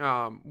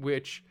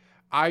 which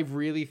I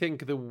really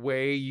think the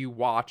way you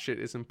watch it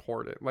is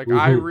important. Like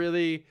I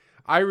really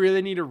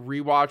need to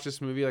rewatch this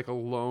movie like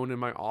alone in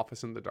my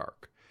office in the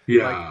dark.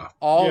 Yeah. Like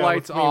all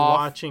lights with me off.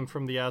 Watching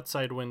from the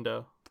outside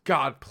window.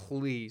 God,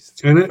 please.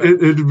 And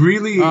it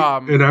really,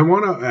 and I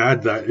want to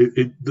add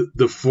that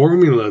the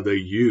formula they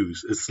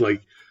use, it's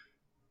like,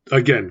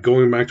 again,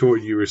 going back to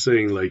what you were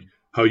saying, like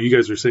how you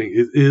guys were saying,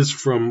 it is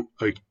from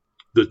like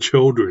the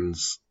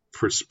children's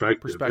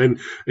perspective.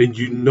 And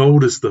you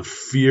notice the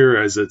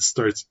fear as it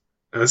starts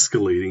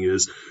escalating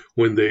is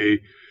when they,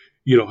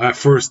 at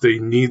first they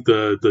need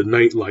the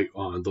night light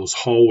on, those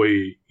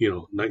hallway,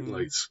 night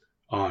lights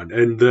on.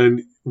 And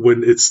then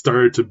when it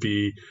started to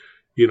be,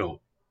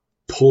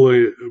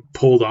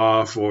 pulled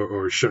off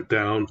or shut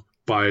down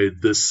by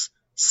this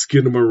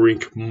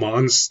Skinamarink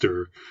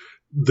monster,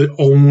 the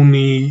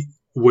only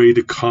way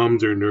to calm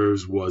their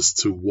nerves was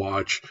to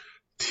watch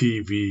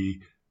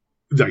TV,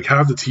 like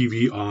have the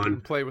TV on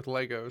and play with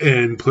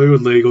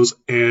Legos,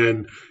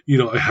 and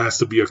it has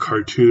to be a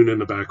cartoon in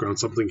the background,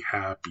 something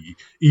happy,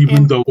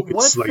 even though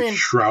it's like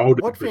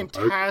shrouded. What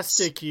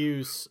fantastic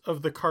use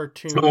of the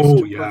cartoons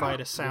to provide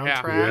a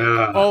soundtrack.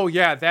 Yeah. Oh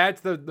yeah, that's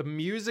the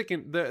music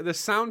and the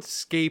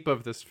soundscape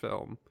of this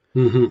film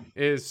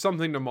is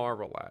something to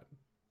marvel at.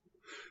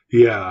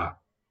 Yeah.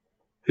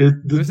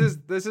 This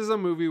is a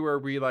movie where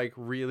we like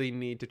really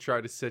need to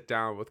try to sit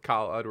down with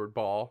Kyle Edward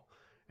Ball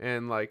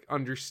and like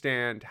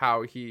understand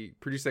how he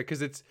produced that, because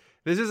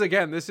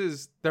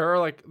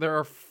there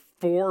are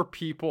 4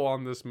 people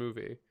on this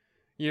movie.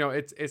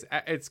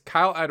 It's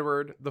Kyle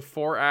Edward, the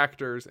 4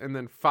 actors, and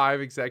then 5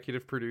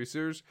 executive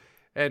producers,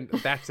 and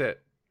that's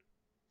it.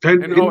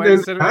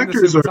 and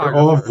actors are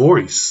all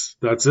voice.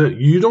 That's it.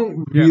 You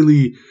don't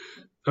really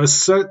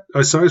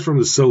aside from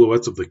the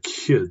silhouettes of the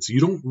kids, you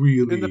don't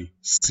really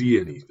see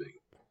anything.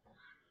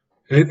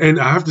 And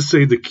I have to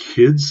say, the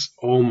kids,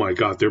 oh my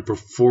God, their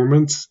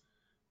performance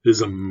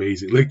is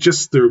amazing. Like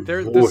just their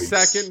They're voice.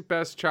 The second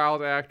best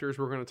child actors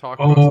we're going to talk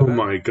about. Oh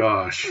my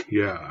gosh,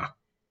 yeah.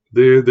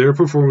 Their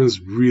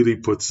performance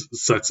really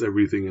sets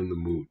everything in the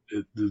mood.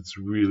 It's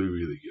really,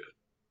 really good.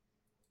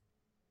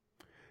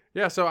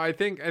 Yeah, so I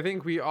think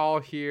we all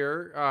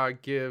here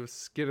give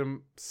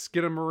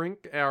Skinamarink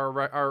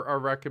our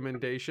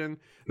recommendation.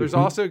 There's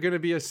also going to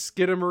be a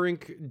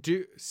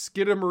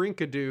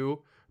Skidamarinkadoo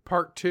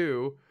Part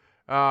 2.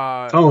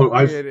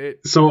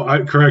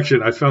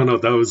 Correction, I found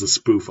out that was a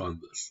spoof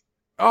on this.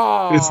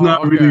 Oh, it's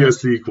not really a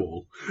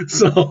sequel.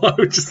 So I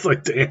was just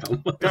like,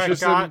 damn.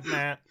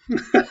 Matt.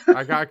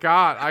 I got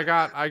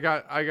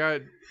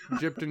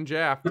gypped and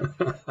japped.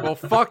 Well,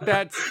 fuck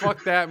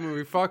that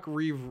movie. Fuck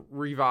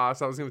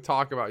Rivas. I was going to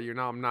talk about you.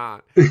 No, I'm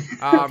not.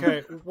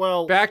 Okay.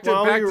 Well, back to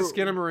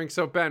Skinamarink.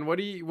 So Ben, what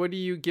do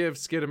you give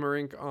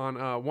Skinamarink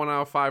on 1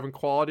 out of 5 in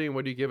quality, and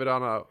what do you give it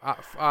on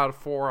out of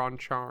 4 on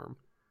charm?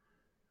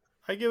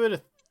 I give it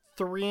a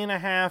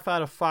 3.5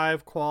 out of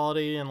 5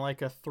 quality and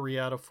like a 3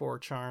 out of 4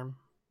 charm.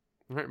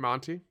 All right,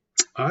 Monty.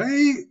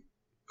 I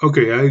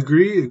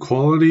agree.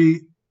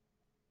 Quality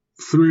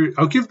 3.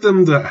 I'll give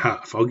them that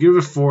half. I'll give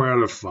it 4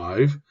 out of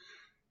 5.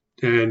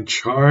 And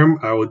charm,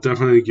 I would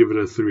definitely give it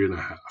a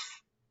 3.5.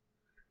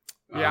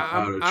 Yeah,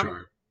 out of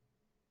charm.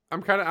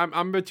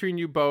 I'm between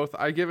you both.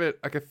 I give it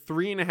like a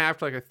 3.5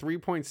 to like a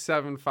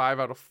 3.75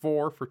 out of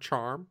 4 for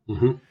charm.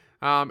 Mm-hmm.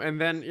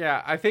 And then,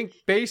 I think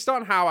based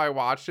on how I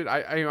watched it,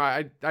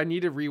 I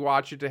need to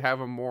rewatch it to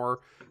have a more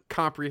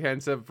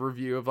comprehensive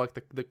review of like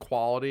the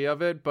quality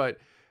of it. But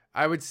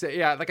I would say,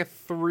 like a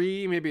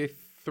 3, maybe a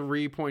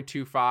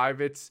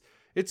 3.25.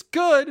 It's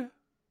good,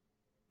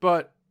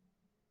 but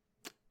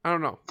I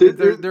don't know.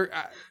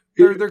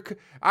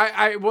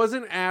 I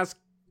wasn't as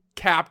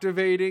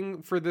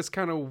captivating for this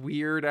kind of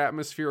weird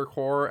atmospheric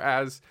horror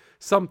as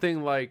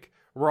something like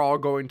We're All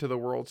Going to the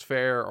World's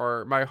Fair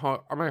or My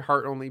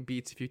Heart Only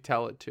Beats If You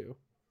Tell It To.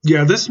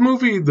 Yeah, this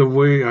movie, the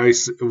way I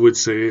would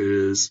say it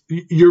is,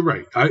 you're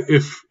right.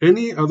 If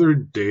any other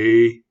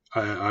day,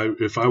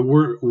 if I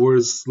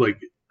was like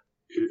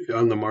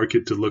on the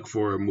market to look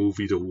for a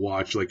movie to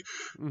watch, like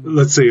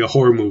let's say a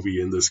horror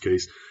movie in this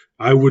case,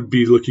 I would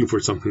be looking for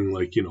something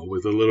like,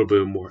 with a little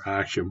bit more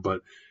action. But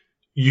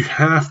you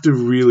have to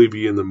really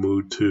be in the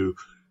mood to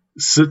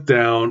sit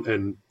down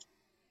and,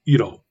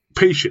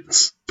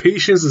 patience.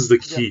 Patience is the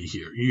key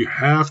here. You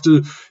have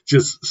to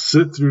just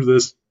sit through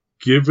this,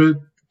 give it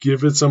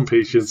some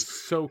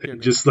patience,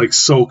 just like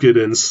soak it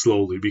in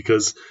slowly,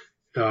 because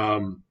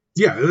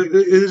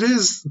it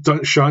is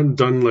shot and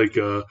done like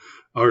a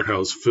art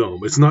house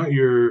film. It's not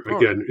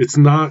it's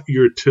not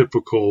your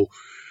typical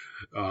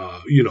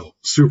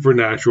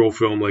supernatural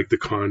film like The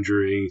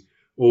Conjuring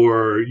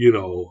or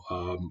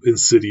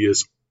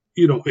Insidious.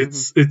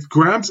 It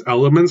grabs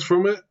elements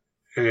from it,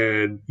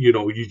 and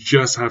you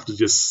just have to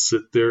just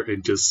sit there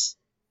and just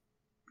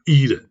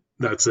eat it.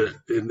 That's it,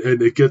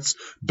 and it gets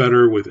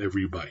better with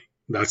every bite.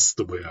 That's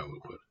the way I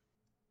would put it.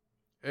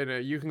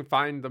 And you can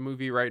find the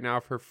movie right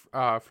now for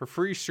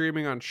free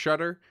streaming on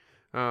Shudder,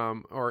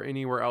 or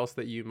anywhere else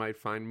that you might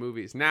find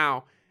movies.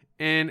 Now,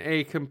 in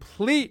a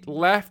complete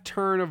left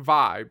turn of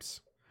vibes,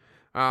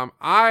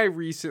 I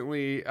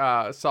recently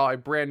saw a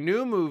brand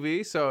new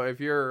movie. So if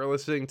you're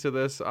listening to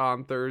this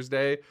on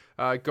Thursday,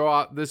 go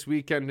out this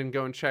weekend and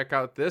go and check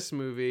out this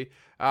movie.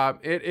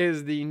 It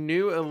is the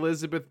new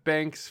Elizabeth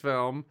Banks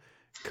film.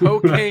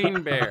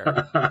 Cocaine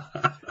Bear.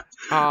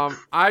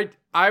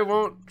 I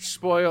won't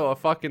spoil a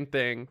fucking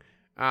thing,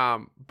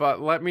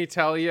 but let me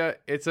tell you,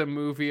 it's a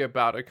movie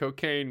about a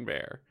cocaine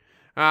bear.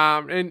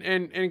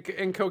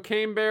 In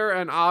Cocaine Bear,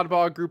 an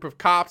oddball group of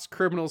cops,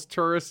 criminals,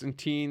 tourists, and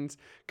teens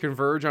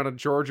converge on a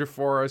Georgia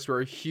forest where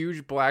a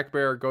huge black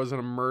bear goes on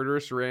a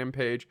murderous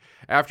rampage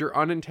after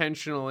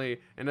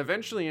unintentionally and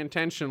eventually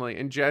intentionally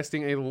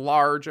ingesting a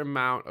large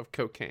amount of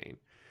cocaine.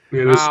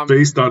 It is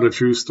based on a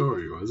true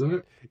story, wasn't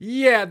it?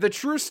 Yeah, the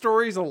true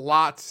story is a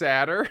lot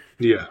sadder.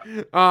 Yeah.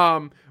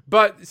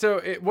 But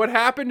so what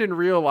happened in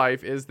real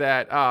life is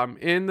that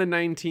in the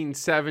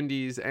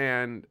 1970s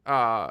and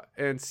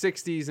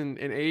 60s and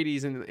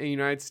 80s in the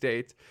United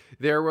States,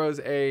 there was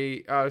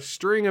a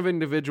string of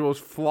individuals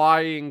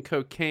flying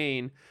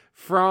cocaine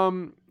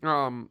from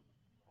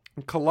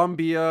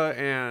Colombia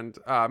and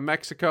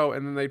Mexico,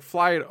 and then they'd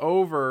fly it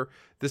over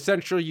the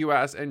central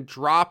U.S. and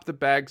drop the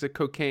bags of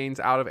cocaines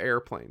out of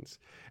airplanes.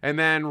 And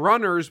then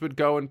runners would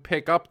go and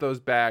pick up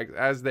those bags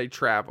as they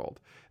traveled.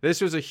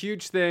 This was a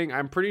huge thing.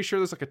 I'm pretty sure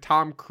there's like a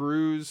Tom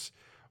Cruise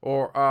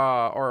or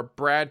a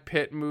Brad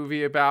Pitt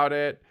movie about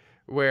it,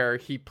 where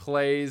he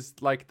plays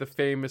like the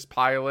famous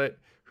pilot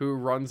who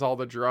runs all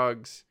the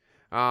drugs.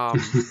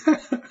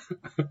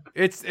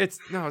 It's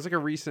like a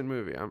recent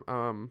movie.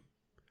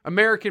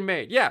 American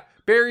Made. Yeah,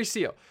 Barry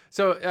Seal.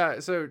 So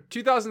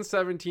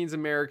 2017's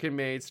American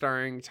Made,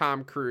 starring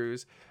Tom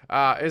Cruise,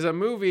 is a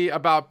movie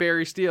about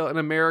Barry Steele, an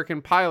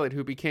American pilot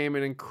who became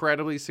an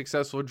incredibly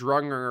successful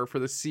drug runner for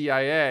the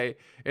CIA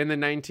in the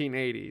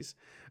 1980s.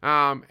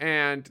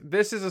 And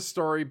this is a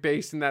story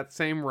based in that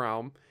same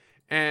realm.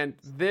 And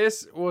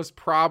this was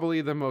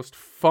probably the most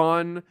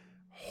fun,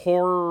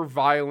 horror,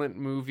 violent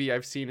movie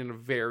I've seen in a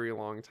very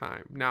long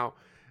time. Now,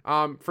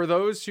 for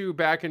those who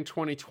back in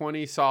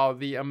 2020 saw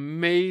the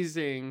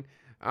amazing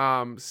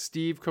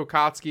Steve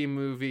Kokotsky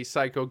movie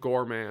Psycho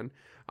Goreman,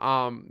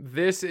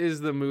 this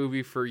is the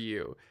movie for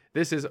you.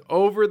 This is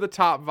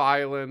over-the-top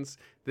violence.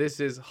 This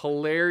is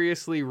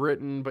hilariously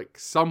written but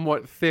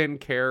somewhat thin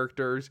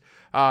characters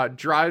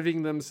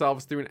driving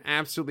themselves through an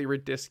absolutely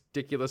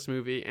ridiculous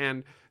movie.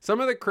 And some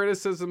of the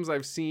criticisms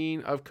I've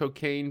seen of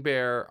Cocaine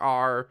Bear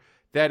are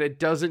that it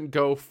doesn't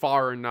go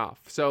far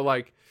enough. So,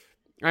 like,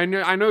 I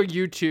know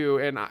you two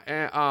and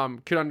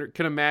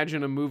could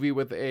imagine a movie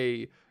with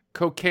a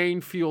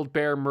cocaine-fueled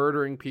bear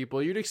murdering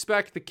people. You'd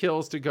expect the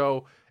kills to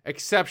go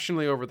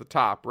exceptionally over the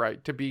top,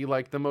 right? To be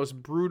like the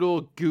most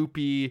brutal,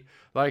 goopy,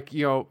 like,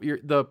 you know,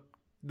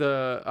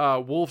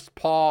 the wolf's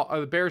paw,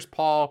 the bear's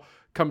paw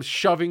comes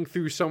shoving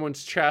through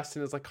someone's chest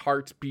and it's like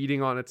heart's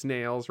beating on its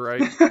nails,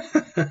 right?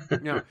 You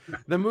know,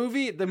 the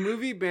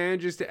movie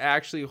manages to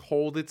actually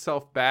hold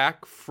itself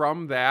back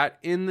from that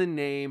in the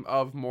name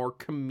of more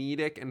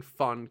comedic and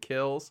fun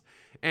kills,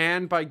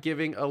 and by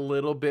giving a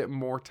little bit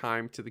more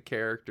time to the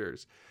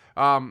characters.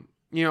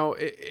 You know,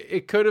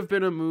 it could have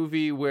been a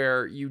movie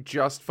where you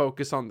just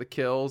focus on the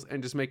kills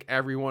and just make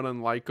everyone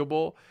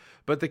unlikable,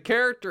 but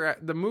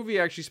the movie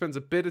actually spends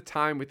a bit of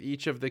time with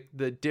each of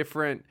the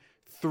different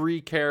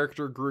 3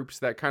 character groups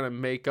that kind of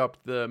make up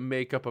the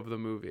makeup of the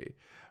movie.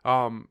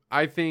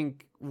 I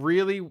think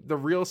really the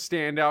real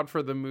standout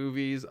for the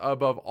movies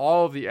above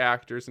all of the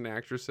actors and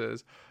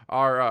actresses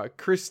are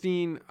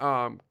Christine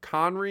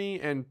Conry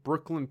and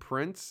Brooklyn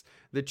Prince,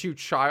 the 2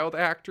 child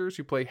actors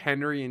who play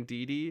Henry and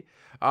Dee Dee.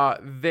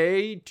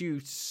 They do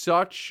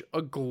such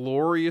a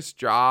glorious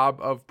job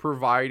of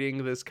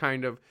providing this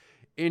kind of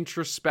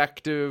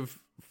introspective,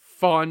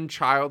 fun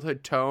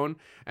childhood tone.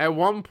 At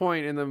one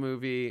point in the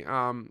movie,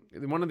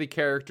 one of the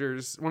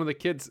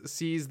kids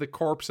sees the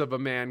corpse of a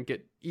man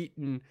get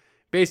eaten,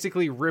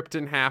 basically ripped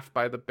in half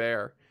by the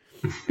bear.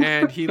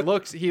 And he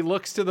looks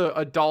to the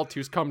adult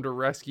who's come to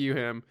rescue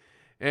him,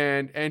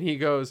 and he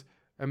goes,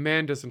 "A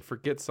man doesn't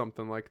forget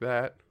something like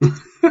that."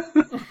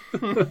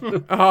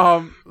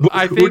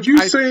 Would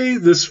you say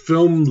this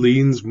film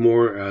leans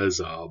more as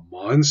a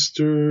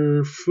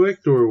monster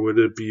flick, or would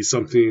it be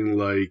something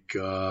like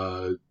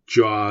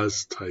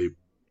Jaws type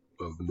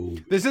of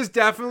movie? This is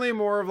definitely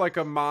more of like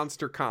a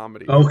monster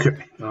comedy.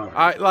 Okay. All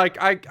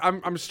right.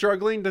 I'm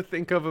struggling to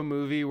think of a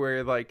movie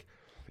where like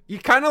you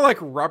kind of like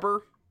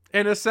Rubber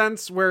in a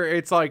sense, where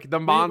it's like the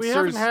monsters. We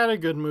haven't had a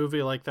good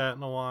movie like that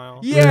in a while.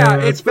 Yeah,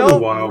 it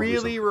felt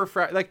really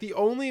refreshing. Like the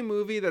only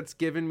movie that's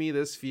given me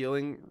this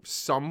feeling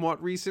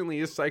somewhat recently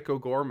is Psycho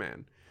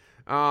Goreman.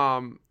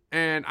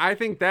 And I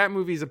think that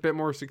movie's a bit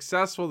more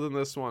successful than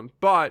this one.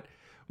 But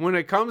when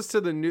it comes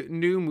to the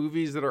new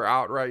movies that are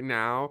out right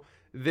now,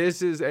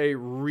 this is a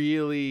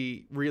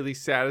really, really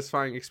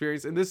satisfying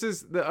experience. And this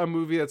is a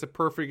movie that's a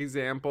perfect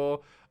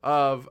example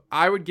of,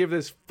 I would give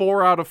this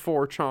 4 out of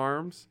 4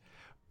 charms.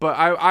 But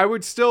I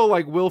would still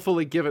like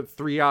willfully give it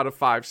 3 out of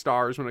 5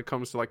 stars when it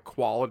comes to like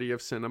quality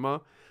of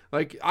cinema.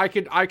 Like I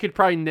could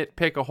probably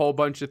nitpick a whole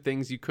bunch of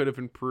things you could have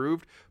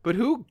improved, but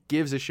who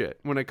gives a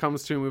shit when it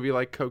comes to a movie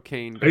like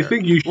Cocaine Bear? I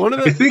think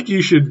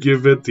you should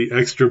give it the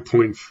extra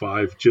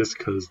 0.5 just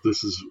because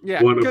this is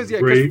one of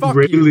Ray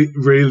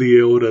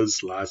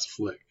Liotta's last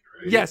flick.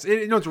 Right? Yes,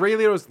 it's Ray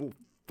Liotta's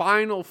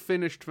final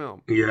finished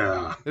film.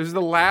 Yeah. This is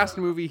the last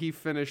movie he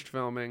finished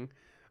filming.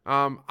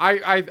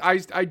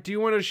 I do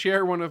want to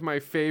share one of my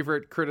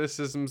favorite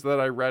criticisms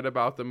that I read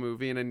about the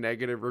movie in a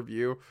negative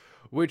review,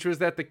 which was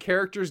that the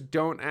characters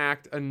don't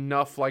act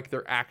enough like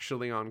they're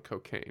actually on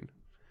cocaine.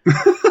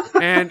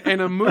 And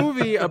in a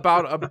movie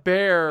about a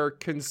bear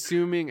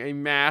consuming a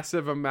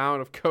massive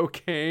amount of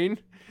cocaine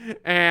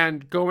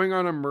and going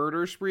on a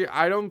murder spree,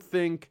 I don't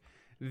think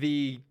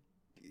the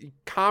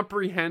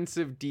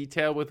comprehensive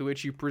detail with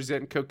which you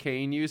present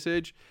cocaine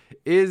usage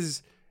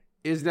is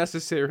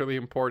necessarily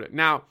important.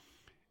 Now,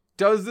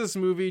 does this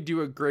movie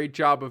do a great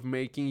job of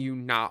making you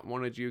not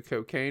want to do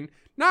cocaine?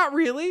 Not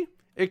really.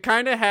 It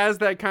kind of has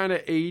that kind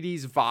of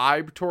 80s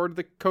vibe toward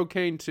the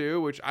cocaine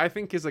too, which I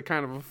think is a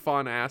kind of a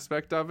fun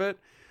aspect of it.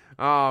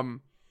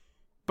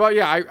 But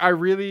yeah, I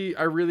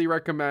really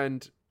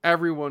recommend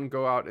everyone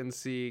go out and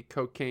see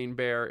Cocaine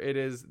Bear. It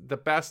is the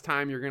best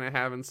time you're going to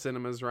have in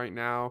cinemas right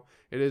now.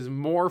 It is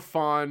more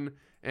fun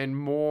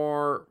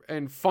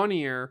and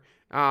funnier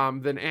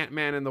than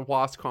Ant-Man and the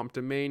Wasp: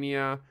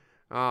 Quantumania.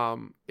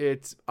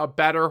 It's a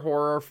better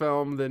horror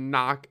film than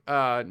Knock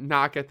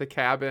at the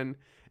Cabin,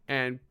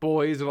 and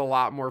boy, is it a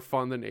lot more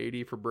fun than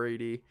 80 for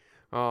Brady.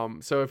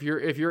 So if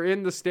you're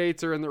in the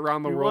States or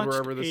around the world,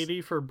 wherever this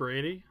 80 for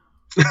Brady.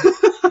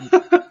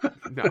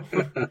 No,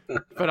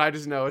 but I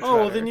just know it's well,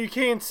 better. then you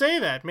can't say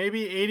that.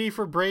 Maybe 80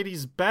 for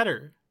Brady's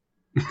better.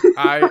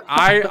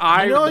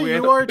 I you know what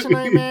you are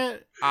tonight,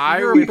 Matt?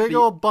 You're a big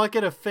old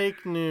bucket of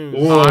fake news.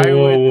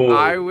 Whoa.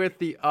 I with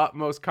the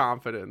utmost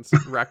confidence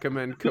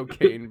recommend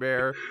Cocaine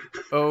Bear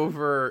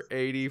over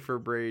 80 for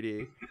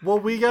Brady. Well,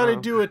 we got to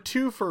do a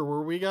twofer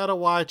where we got to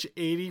watch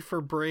 80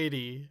 for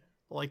Brady,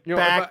 like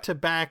back to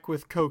back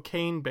with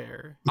Cocaine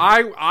Bear.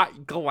 I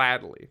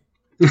gladly.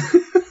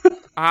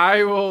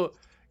 I will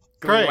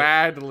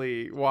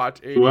gladly watch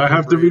 80 Do I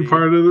have for Brady. to be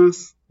part of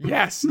this?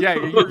 Yes. Yeah,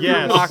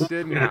 you're locked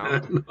in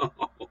now. No.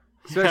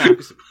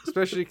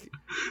 Especially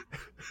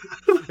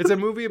it's a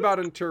movie about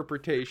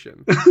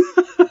interpretation.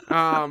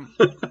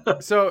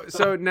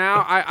 So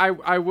now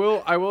I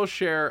will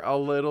share a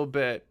little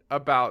bit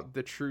about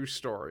the true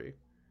story.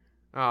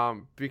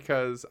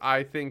 Because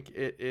I think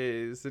it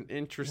is an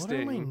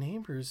interesting. What are my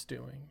neighbors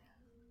doing?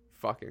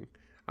 Fucking.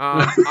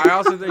 I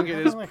also think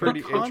it is like pretty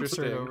a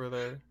concert interesting over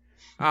there.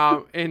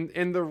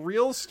 In the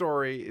real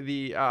story,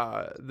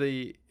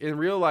 in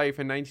real life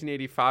in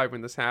 1985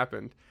 when this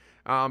happened,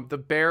 the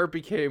bear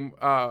became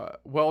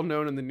well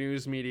known in the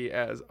news media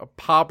as a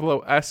Pablo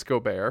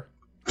Escobar.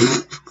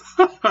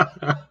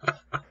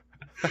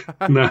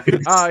 Nice.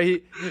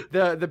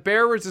 The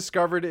bear was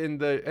discovered in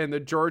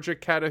the Georgia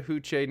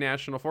Chattahoochee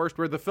National Forest,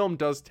 where the film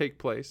does take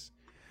place.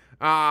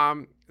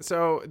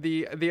 So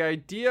the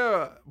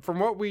idea, from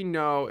what we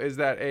know, is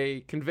that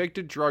a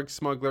convicted drug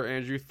smuggler,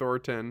 Andrew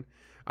Thornton,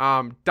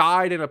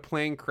 died in a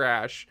plane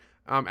crash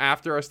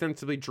after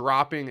ostensibly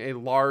dropping a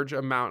large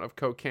amount of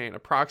cocaine.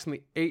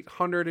 Approximately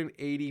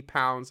 880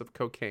 pounds of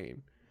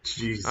cocaine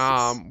Jesus.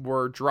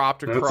 were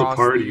dropped That's across a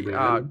party,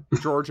 the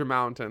Georgia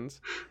mountains.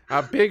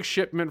 A big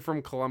shipment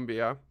from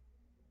Colombia.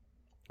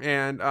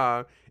 And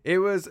he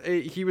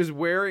was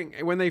wearing,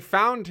 when they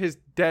found his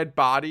dead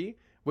body,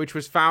 which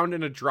was found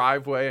in a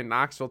driveway in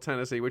Knoxville,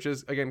 Tennessee, which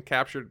is, again,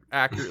 captured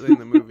accurately in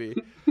the movie.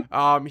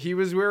 He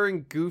was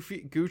wearing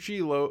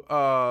Gucci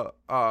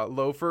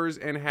loafers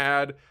and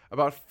had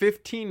about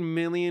 $15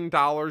 million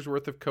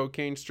worth of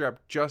cocaine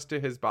strapped just to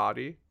his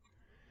body.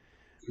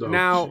 Oh,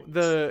 now,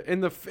 geez.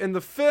 in the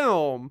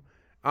film,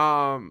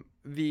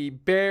 the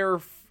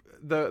bear,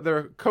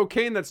 the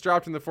cocaine that's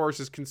dropped in the forest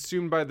is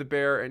consumed by the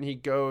bear, and he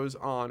goes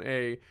on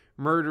a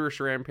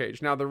murderous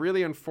rampage. Now, the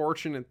really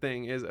unfortunate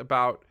thing is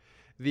about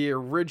the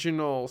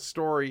original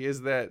story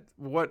is that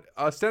what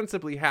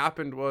ostensibly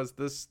happened was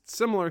this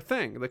similar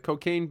thing. The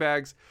cocaine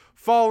bags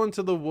fall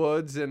into the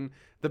woods and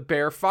the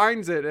bear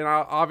finds it. And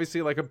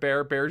obviously, like a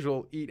bear, bears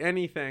will eat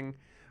anything.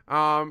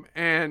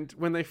 And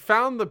when they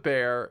found the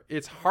bear,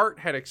 its heart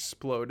had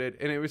exploded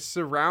and it was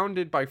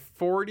surrounded by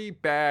 40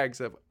 bags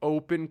of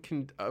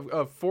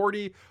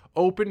 40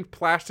 open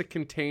plastic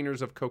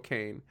containers of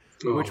cocaine,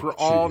 which were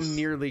all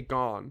nearly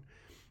gone.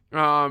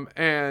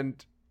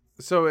 And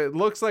so it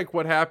looks like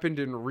what happened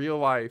in real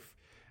life.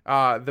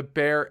 The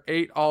bear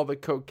ate all the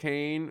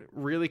cocaine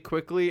really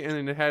quickly, and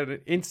then it had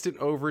an instant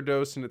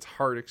overdose, and its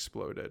heart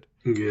exploded.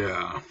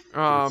 Yeah.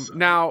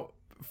 Now,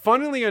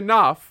 funnily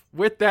enough,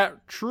 with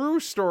that true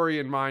story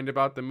in mind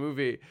about the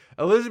movie,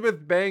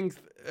 Elizabeth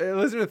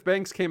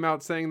Banks came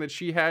out saying that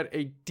she had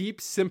a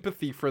deep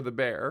sympathy for the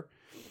bear,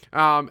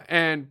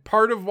 and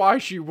part of why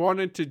she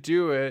wanted to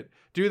do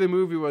the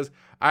movie was,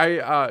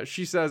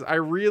 she says, I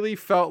really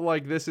felt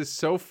like this is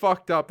so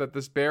fucked up that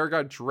this bear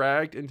got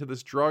dragged into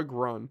this drug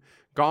run,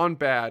 gone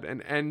bad,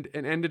 and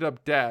ended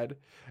up dead.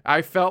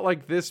 I felt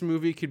like this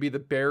movie could be the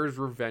bear's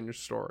revenge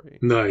story.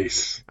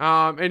 Nice.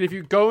 And if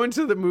you go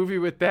into the movie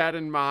with that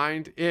in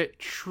mind, it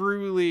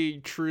truly,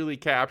 truly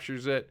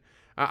captures it.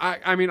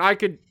 I mean, I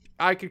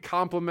could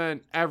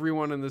compliment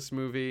everyone in this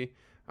movie.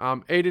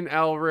 Aiden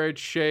Elrich,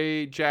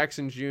 Shea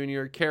Jackson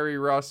Jr., Kerry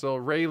Russell,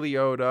 Ray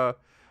Liotta.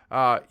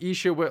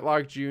 Isha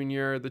Whitlock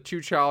Jr., the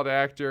two child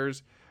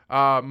actors,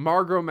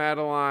 Margot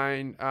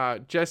Madeline,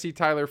 Jesse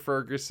Tyler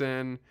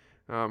Ferguson.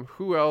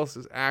 Who else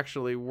is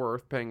actually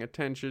worth paying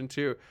attention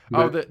to?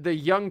 Oh, the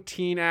young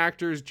teen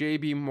actors,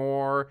 J.B.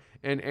 Moore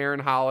and Aaron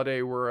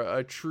Holiday, were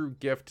a true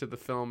gift to the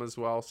film as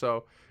well.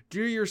 So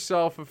do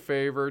yourself a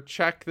favor,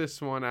 check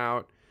this one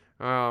out.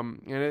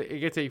 And it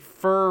gets a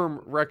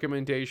firm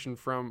recommendation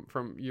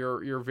from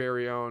your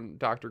very own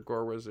Dr.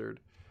 Gore Wizard.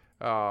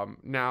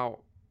 Now,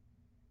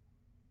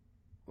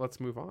 let's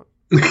move on.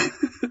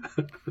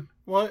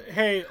 Well,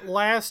 hey,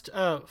 last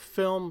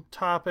film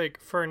topic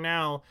for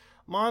now.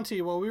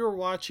 Monty, while we were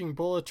watching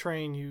Bullet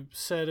Train, you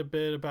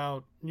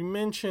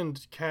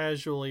mentioned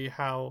casually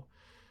how,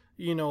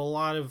 a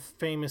lot of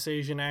famous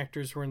Asian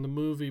actors were in the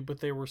movie,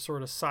 but they were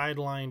sort of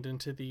sidelined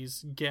into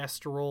these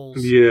guest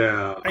roles.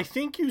 Yeah. I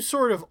think you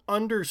sort of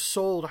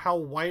undersold how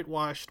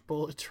whitewashed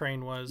Bullet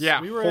Train was. Yeah,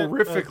 we were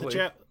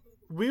horrifically.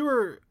 We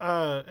were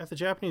at the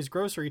Japanese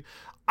grocery.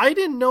 I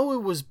didn't know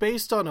it was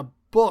based on a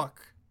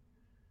book.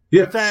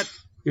 Yes. That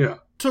yeah.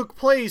 took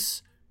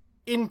place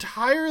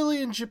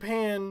entirely in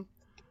Japan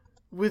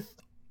with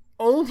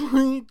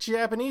only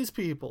Japanese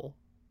people.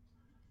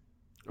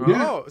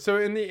 Yeah. Oh, so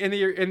in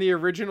the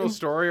original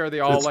story, are they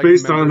all it's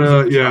based on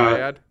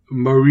Triad?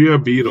 Maria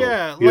Beetle.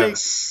 Yeah,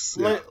 yes.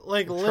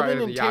 like Triad Lemon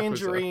of and the Yakuza.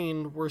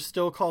 Tangerine were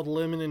still called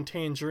Lemon and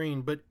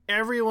Tangerine, but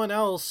everyone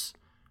else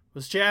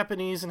was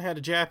Japanese and had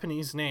a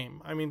Japanese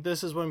name. I mean,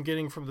 this is what I'm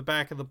getting from the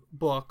back of the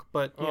book,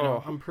 but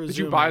I'm presuming. Did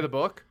you buy the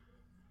book?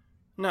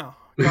 No,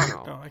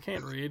 no, I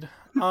can't read.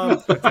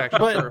 That's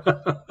actually true.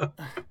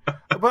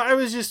 But I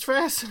was just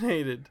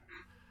fascinated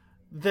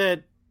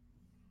that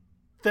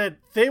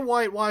they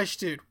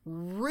whitewashed it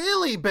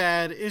really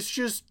bad. It's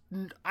just,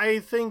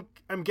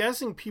 I'm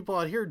guessing people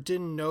out here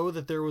didn't know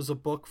that there was a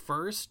book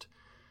first.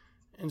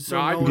 And so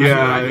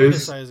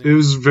it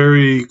was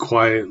very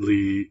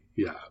quietly,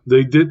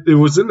 they did, it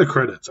was in the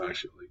credits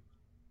actually.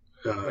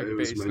 It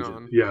was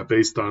mentioned.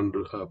 Based on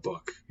a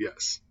book,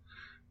 yes.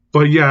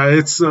 But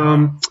it's,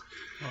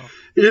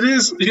 it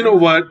is, you know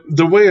what,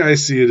 the way I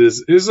see it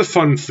is a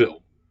fun film.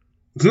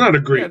 It's not a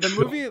great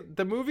film.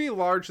 The movie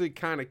largely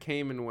kind of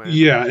came and went.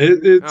 Yeah,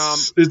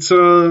 it's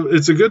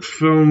a good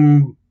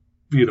film.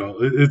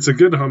 It's a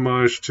good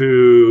homage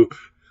to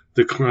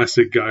the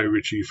classic Guy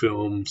Ritchie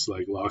films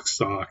like Lock,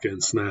 Stock,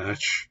 and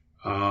Snatch.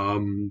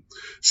 The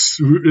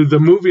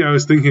movie I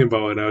was thinking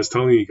about, and I was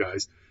telling you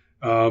guys,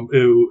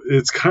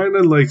 it's kind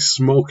of like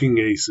Smoking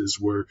Aces,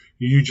 where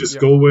you just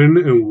go in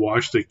and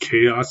watch the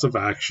chaos of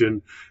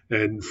action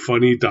and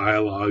funny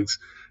dialogues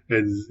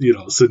and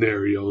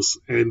scenarios,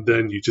 and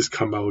then you just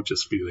come out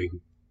just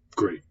feeling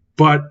great.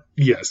 But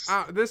yes,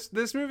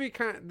 this movie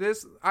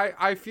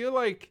I feel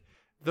like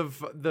the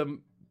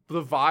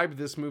vibe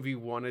this movie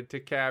wanted to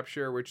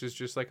capture, which is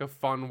just like a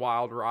fun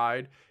wild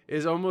ride,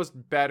 is almost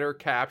better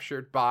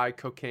captured by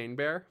Cocaine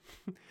Bear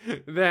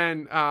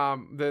than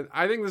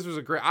I think this was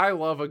I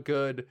love a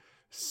good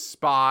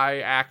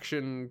spy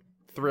action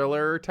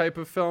thriller type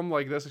of film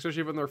like this,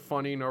 especially when they're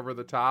funny and over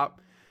the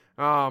top.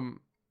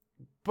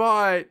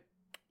 But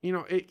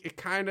it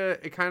kind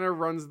of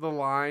runs the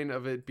line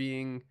of it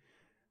being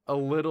a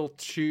little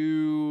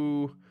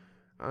too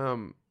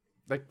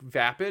like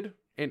vapid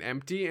and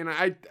empty, and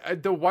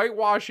the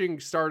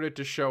whitewashing started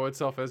to show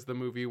itself as the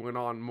movie went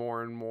on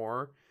more and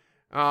more.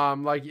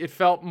 Like it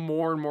felt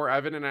more and more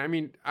evident. I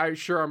mean, I'm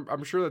sure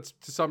that's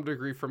to some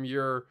degree from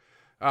your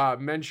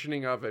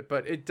mentioning of it,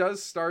 but it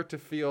does start to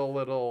feel a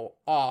little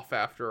off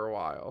after a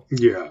while.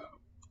 Yeah.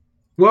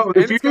 Well,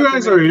 if you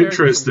guys are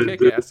interested,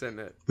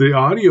 the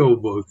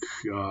audiobook,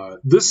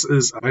 this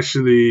is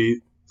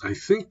actually, I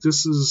think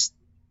this is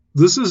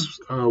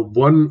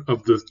one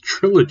of the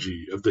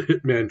trilogy of the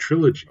Hitman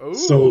trilogy. Ooh,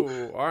 so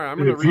all right, I'm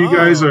gonna if you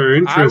guys are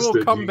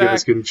interested, you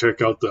guys can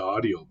check out the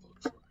audiobook.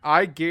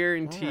 I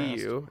guarantee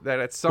you that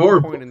at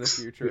some point in the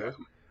future,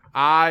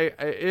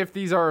 if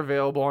these are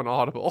available on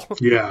Audible,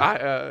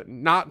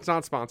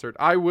 not sponsored,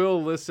 I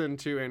will listen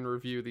to and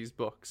review these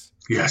books.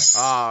 Yes,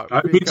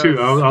 me too.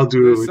 I'll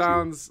do it. This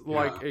sounds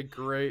like a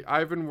great.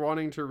 I've been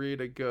wanting to read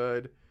a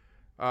good.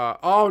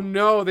 Oh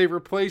no, they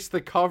replaced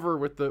the cover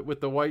with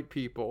the white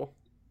people.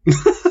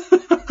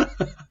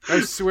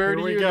 I swear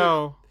to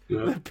you,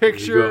 the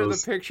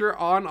picture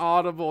on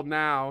Audible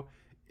now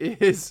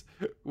is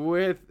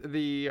with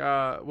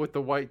the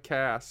white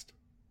cast.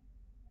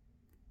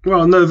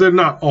 Well, no, they're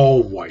not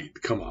all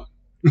white. Come on.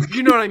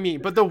 You know what I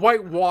mean, but the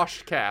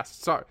whitewashed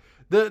cast. Sorry.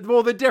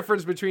 The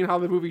difference between how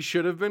the movie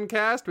should have been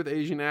cast with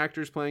Asian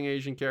actors playing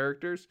Asian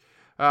characters.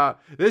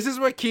 This is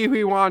what Ke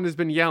Huy Quan has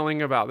been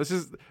yelling about.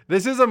 This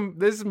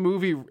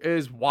movie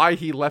is why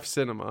he left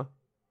cinema.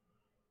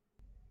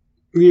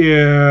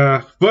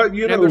 Yeah, but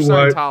you know what?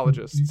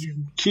 Scientologists.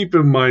 Keep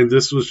in mind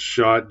this was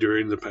shot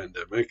during the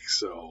pandemic,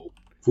 so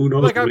who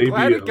knows? Like, I'm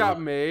glad it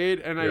got made,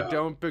 and I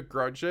don't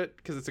begrudge it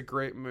because it's a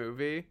great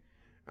movie.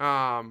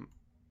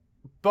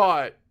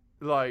 But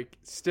like,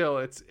 still,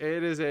 it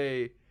is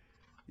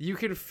you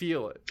can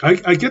feel it.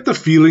 I get the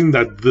feeling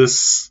that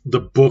the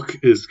book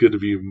is going to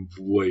be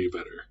way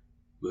better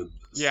than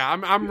Yeah,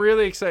 I'm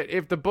really excited.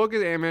 If the book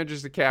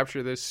manages to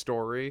capture this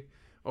story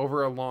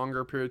over a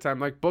longer period of time,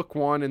 like book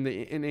 1 in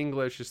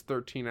English is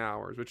 13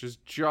 hours, which is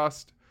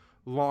just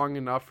long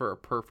enough for a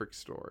perfect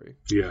story.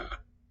 Yeah.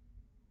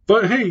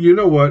 But hey, you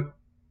know what?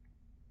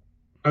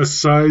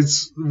 Aside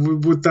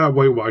with that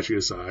white watching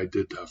aside, I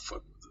did have fun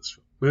with this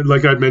film.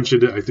 Like I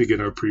mentioned it, I think in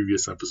our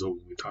previous episode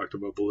when we talked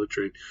about Bullet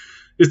Train,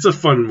 it's a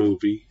fun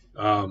movie.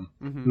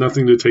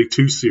 Nothing to take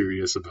too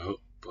serious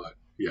about, but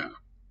yeah,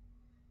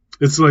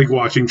 it's like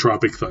watching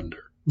Tropic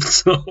Thunder.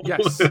 So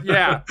yes,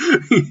 yeah,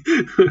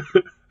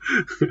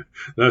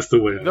 that's the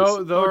way.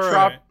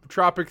 Though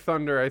Tropic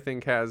Thunder, I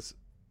think is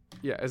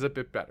a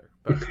bit better.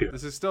 But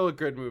this is still a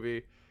good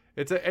movie.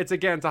 It's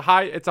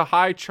a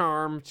high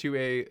charm to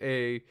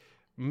a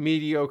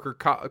mediocre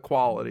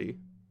quality.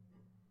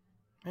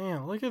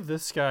 Man, look at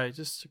this guy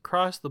just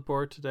across the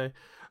board today.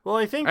 Well,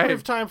 I think we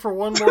have time for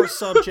one more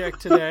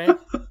subject today.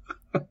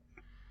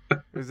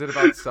 Is it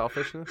about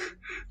selfishness?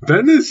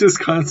 Ben is just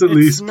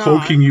constantly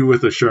poking you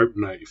with a sharp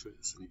knife.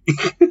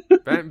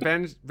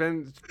 Ben's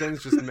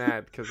just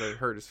mad because I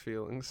hurt his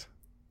feelings.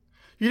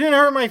 You didn't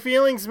hurt my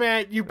feelings,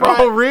 Matt. You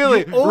brought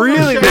really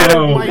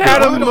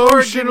that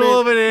emotional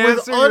of an answer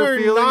with utter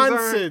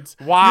nonsense.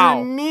 Wow,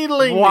 you're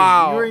needling me.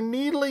 You're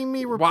needling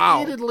me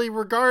repeatedly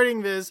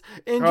regarding this,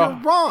 and you're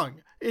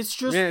wrong. It's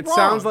just it wrong.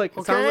 Sounds like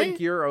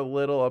you're a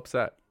little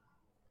upset.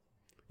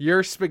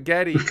 Your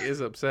spaghetti is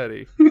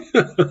upsetty.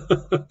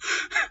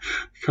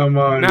 Come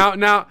on.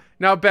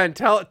 Now, Ben,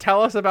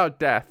 tell us about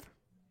death.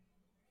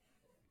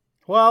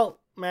 Well,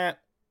 Matt,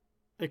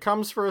 it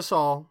comes for us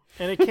all,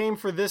 and it came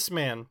for this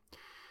man.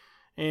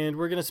 And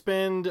we're going to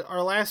spend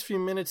our last few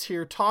minutes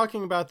here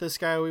talking about this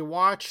guy. We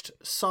watched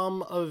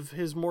some of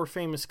his more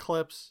famous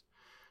clips.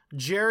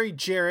 Jerry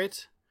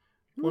Jarrett,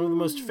 one of the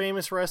most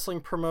famous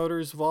wrestling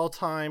promoters of all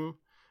time,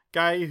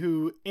 guy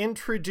who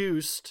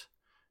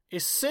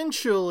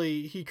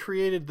essentially he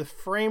created the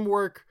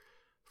framework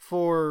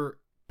for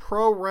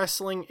pro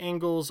wrestling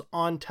angles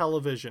on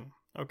television.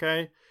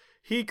 Okay?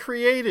 He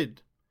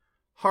created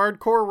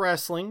hardcore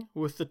wrestling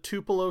with the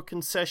Tupelo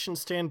concession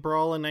stand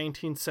brawl in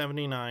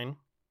 1979.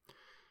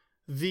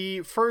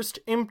 The first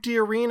empty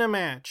arena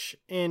match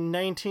in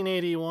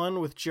 1981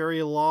 with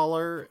Jerry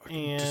Lawler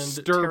and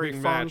disturbing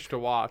Terry match Funk. to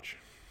watch.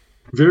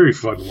 Very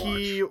fun watch.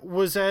 He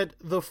was at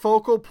the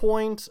focal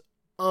point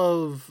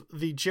of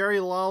the Jerry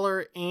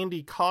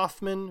Lawler-Andy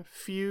Kaufman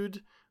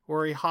feud,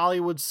 where a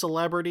Hollywood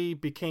celebrity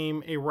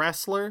became a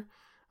wrestler.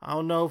 I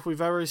don't know if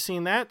we've ever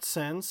seen that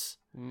since.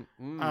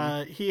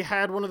 He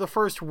had one of the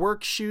first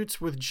work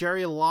shoots with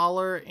Jerry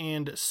Lawler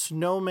and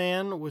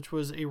Snowman, which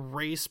was a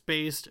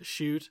race-based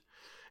shoot.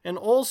 And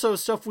also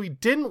stuff we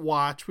didn't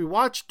watch. We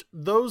watched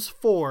those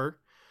 4.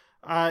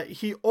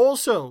 He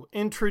also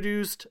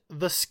introduced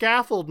the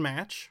scaffold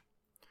match.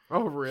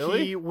 Oh,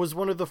 really? He was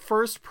one of the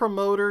first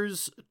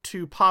promoters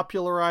to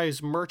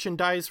popularize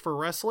merchandise for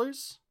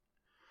wrestlers.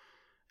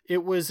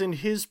 It was in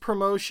his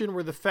promotion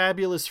where the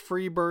Fabulous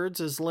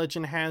Freebirds, as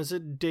legend has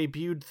it,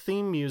 debuted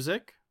theme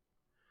music.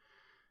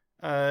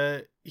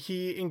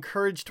 He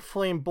encouraged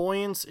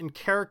flamboyance and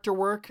character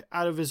work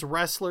out of his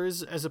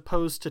wrestlers as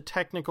opposed to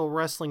technical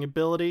wrestling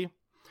ability.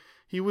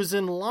 He was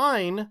in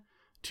line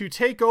to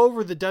take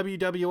over the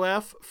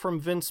WWF from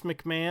Vince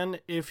McMahon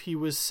if he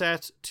was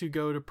set to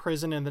go to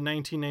prison in the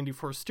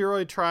 1994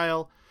 steroid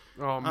trial.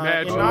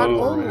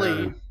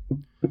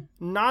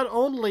 Not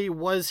only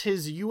was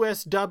his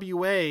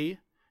USWA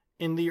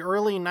in the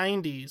early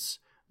 90s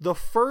the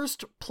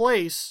first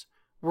place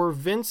where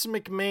Vince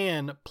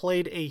McMahon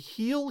played a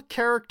heel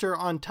character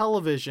on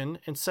television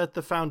and set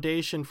the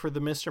foundation for the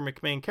Mr.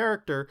 McMahon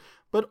character,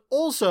 but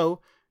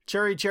also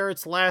Jerry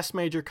Jarrett's last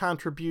major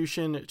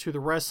contribution to the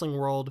wrestling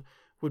world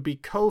would be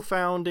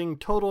co-founding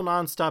Total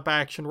Nonstop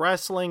Action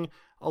Wrestling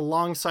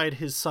alongside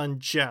his son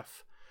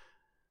Jeff.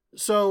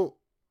 So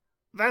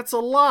that's a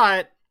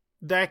lot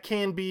that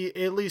can be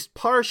at least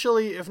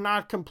partially, if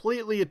not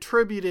completely,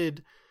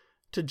 attributed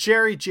to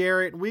Jerry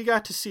Jarrett. We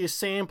got to see a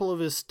sample of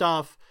his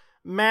stuff.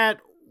 Matt,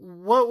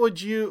 what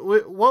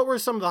were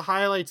some of the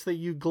highlights that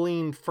you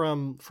gleaned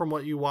from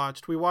what you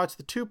watched? We watched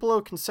the Tupelo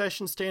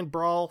concession stand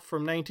brawl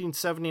from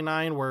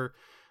 1979 where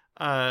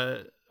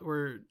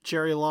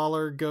Jerry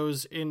Lawler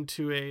goes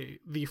into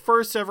the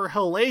first ever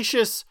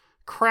hellacious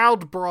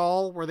crowd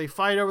brawl where they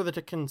fight over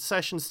the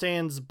concession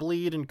stands,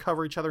 bleed, and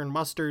cover each other in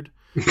mustard.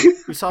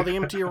 We saw the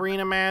empty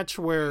arena match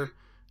where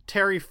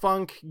Terry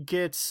Funk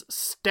gets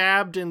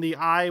stabbed in the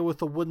eye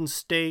with a wooden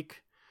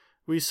stake.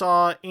 We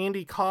saw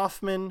Andy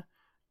Kaufman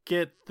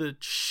get the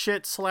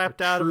shit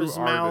slapped out of his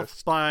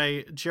mouth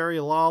by Jerry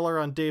Lawler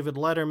on David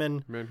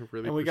Letterman.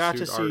 And we got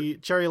to see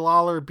Jerry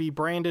Lawler be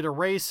branded a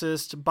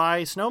racist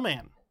by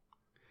Snowman.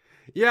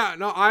 Yeah,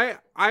 no, I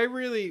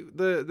really,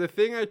 the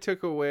thing I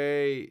took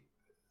away,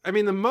 I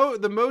mean, the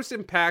most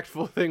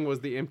impactful thing was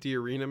the empty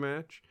arena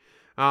match,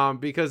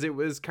 because it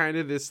was kind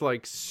of this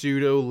like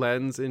pseudo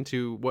lens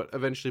into what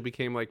eventually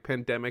became like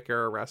pandemic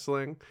era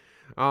wrestling.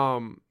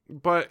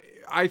 But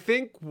I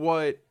think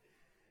what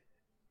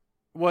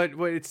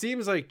it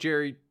seems like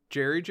Jerry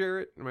Jerry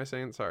Jarrett. Am I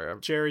saying? Sorry,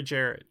 Jerry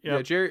Jarrett. Yep.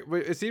 Yeah, Jerry.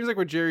 It seems like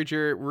what Jerry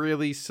Jarrett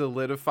really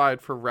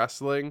solidified for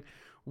wrestling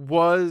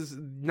was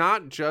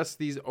not just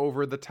these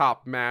over the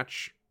top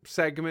match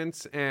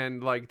segments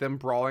and like them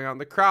brawling out in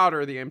the crowd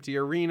or the empty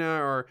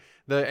arena or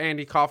the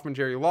Andy Kaufman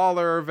Jerry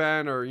Lawler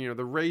event or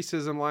the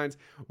racism lines.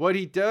 What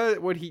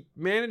he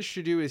managed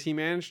to do is he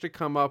managed to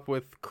come up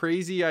with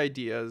crazy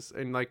ideas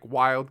and like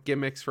wild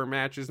gimmicks for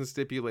matches and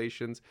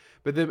stipulations,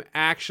 but then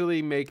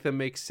actually make them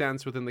make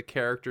sense within the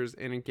characters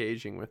and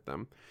engaging with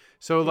them.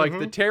 So like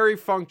the Terry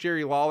Funk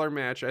Jerry Lawler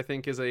match I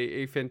think is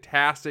a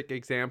fantastic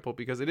example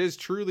because it is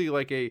truly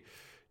like a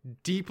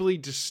deeply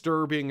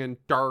disturbing and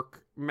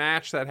dark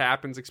match that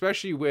happens,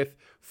 especially with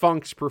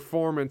Funk's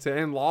performance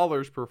and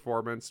Lawler's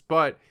performance,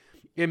 but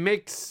it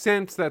makes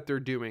sense that they're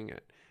doing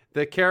it.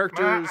 The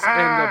characters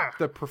and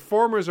the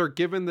performers are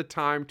given the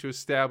time to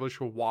establish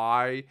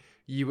why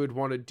you would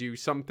want to do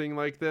something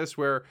like this,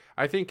 where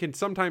I think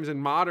sometimes in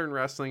modern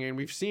wrestling, and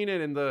we've seen it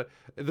in the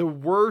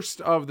worst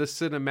of the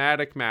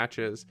cinematic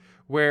matches,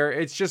 where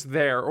it's just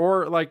there,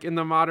 or like in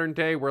the modern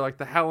day where like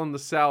the Hell in the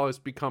Cell has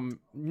become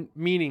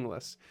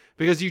meaningless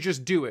because you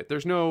just do it.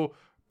 There's no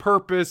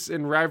purpose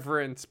and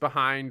reverence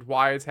behind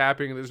why it's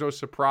happening. There's no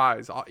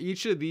surprise.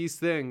 Each of these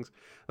things,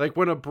 like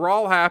when a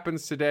brawl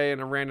happens today in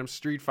a random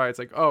street fight, it's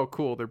like, oh,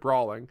 cool, they're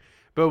brawling.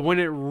 But when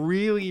it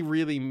really,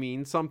 really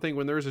means something,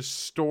 when there's a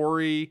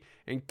story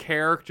and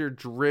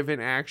character-driven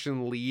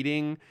action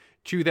leading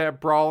to that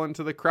brawl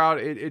into the crowd,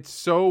 it's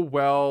so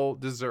well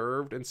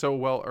deserved and so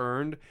well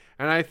earned.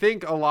 And I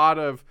think a lot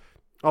of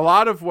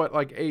what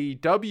like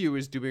AEW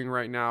is doing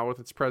right now with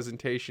its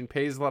presentation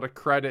pays a lot of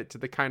credit to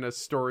the kind of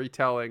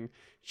storytelling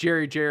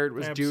Jerry Jarrett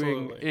was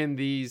doing in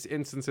these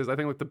instances. I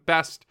think like the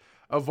best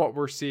of what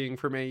we're seeing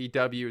from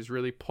AEW is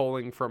really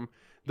pulling from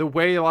the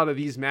way a lot of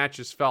these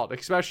matches felt,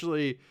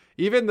 especially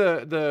even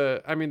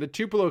the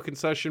Tupelo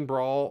concession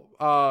brawl,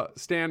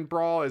 stand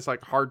brawl is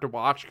like hard to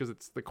watch because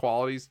the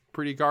quality's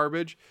pretty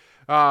garbage.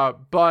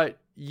 But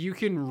you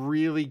can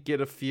really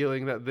get a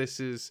feeling that this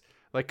is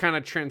like kind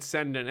of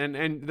transcendent.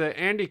 And the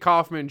Andy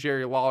Kaufman,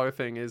 Jerry Lawler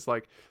thing is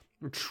like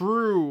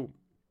true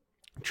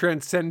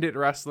transcendent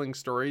wrestling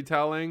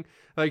storytelling,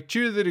 like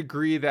to the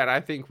degree that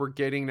I think we're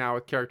getting now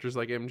with characters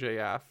like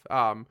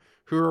MJF,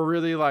 who are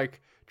really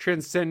like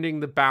transcending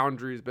the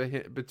boundaries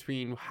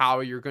between how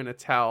you're going to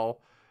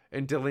tell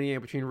and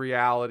delineate between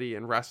reality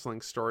and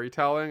wrestling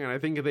storytelling. And I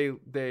think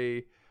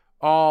they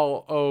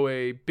all owe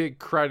a big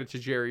credit to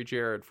Jerry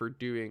Jarrett for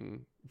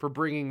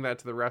bringing that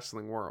to the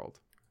wrestling world.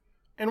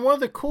 And one of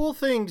the cool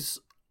things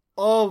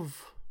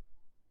of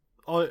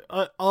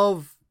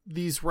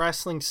these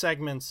wrestling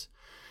segments,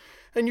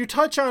 and you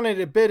touch on it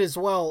a bit as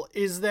well,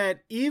 is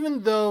that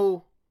even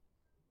though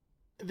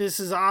this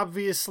is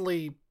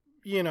obviously,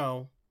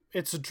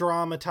 it's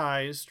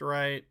dramatized,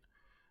 right?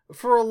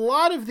 For a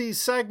lot of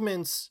these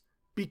segments,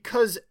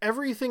 because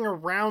everything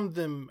around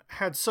them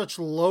had such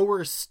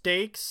lower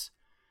stakes,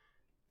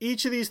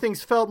 each of these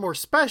things felt more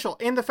special.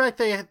 And the fact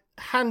they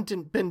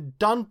hadn't been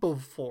done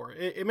before.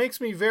 It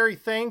makes me very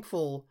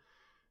thankful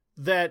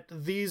that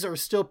these are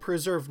still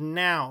preserved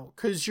now,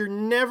 because you're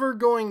never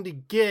going to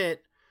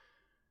get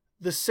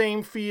the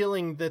same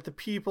feeling that the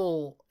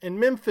people in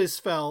Memphis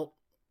felt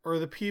or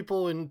the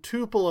people in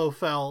Tupelo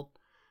felt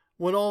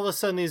when all of a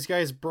sudden these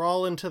guys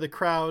brawl into the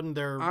crowd and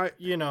they're,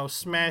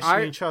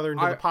 smashing each other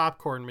into the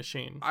popcorn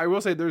machine. I will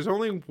say there's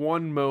only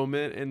one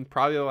moment in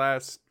probably the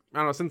last, I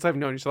don't know, since I've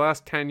known you, so the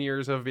last 10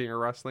 years of being a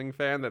wrestling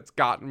fan that's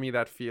gotten me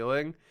that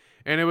feeling.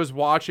 And it was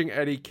watching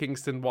Eddie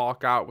Kingston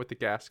walk out with the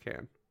gas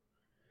can.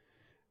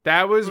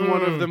 That was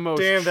one of the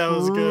most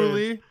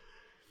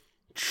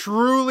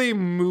truly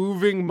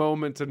moving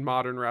moments in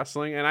modern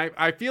wrestling. And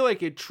I feel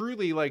like it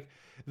truly, like,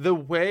 the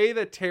way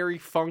that Terry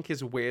Funk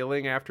is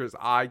wailing after his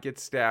eye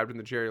gets stabbed in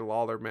the Jerry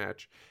Lawler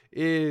match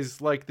is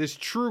like this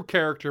true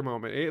character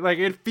moment.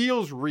 It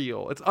feels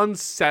real. It's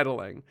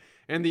unsettling.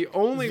 And the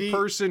only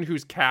person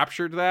who's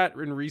captured that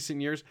in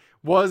recent years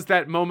was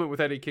that moment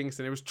with Eddie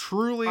Kingston. It was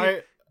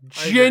truly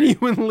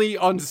genuinely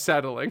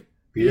unsettling.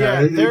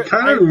 Yeah, it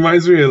kind of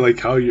reminds me of like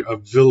how you're a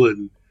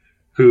villain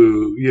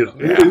who,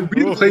 it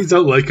really plays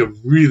out like a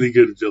really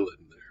good villain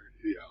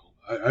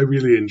there. I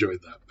really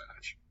enjoyed that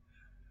match.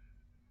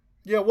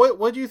 Yeah,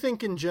 what do you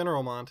think in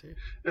general, Monty?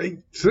 I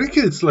think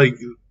it's like,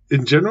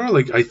 in general,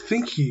 like, I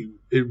think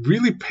it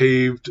really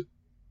paved,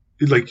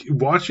 like,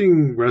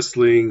 watching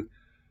wrestling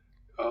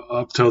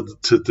up till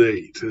to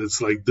date.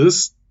 It's like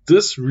this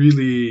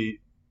really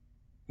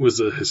was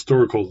a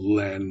historical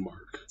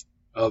landmark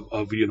of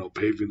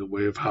paving the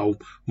way of how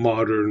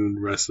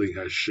modern wrestling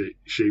has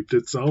shaped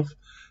itself.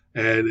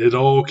 And it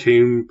all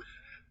came,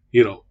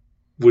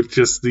 with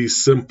just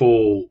these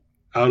simple,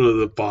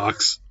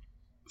 out-of-the-box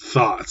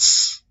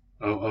thoughts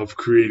of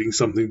creating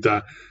something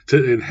to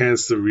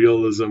enhance the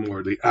realism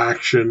or the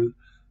action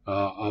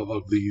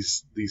of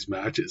these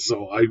matches.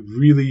 So I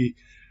really,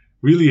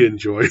 really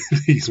enjoy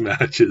these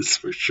matches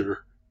for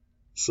sure.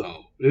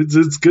 So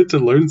it's good to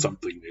learn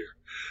something here.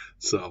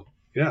 So,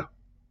 yeah.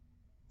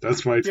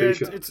 That's my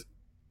take on it.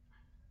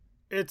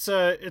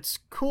 it's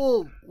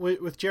cool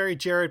with Jerry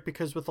Jarrett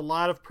because with a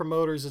lot of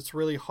promoters, it's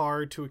really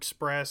hard to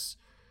express,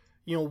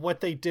 what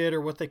they did or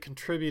what they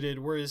contributed.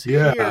 Whereas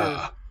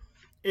here,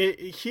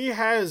 he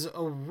has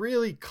a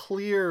really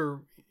clear,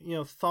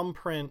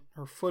 thumbprint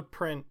or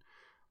footprint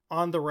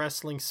on the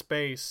wrestling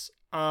space.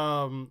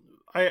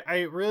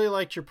 I really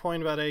liked your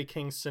point about Eddie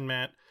Kingston,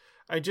 Matt.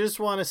 I just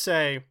want to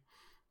say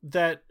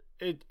that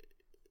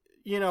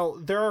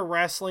there are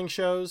wrestling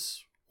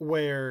shows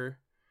where,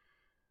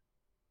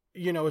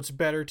 it's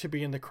better to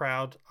be in the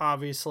crowd,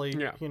 obviously,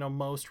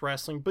 most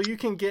wrestling, but you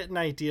can get an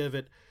idea of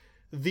it.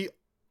 The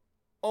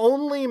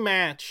only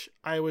match,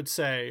 I would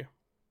say,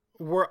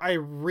 where I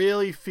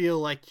really feel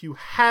like you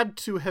had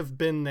to have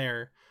been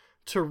there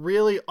to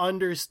really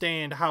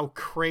understand how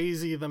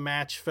crazy the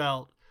match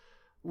felt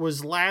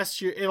was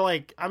last year.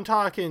 I'm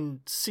talking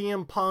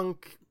CM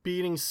Punk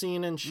beating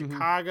Cena in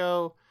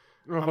Chicago.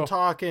 I'm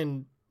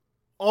talking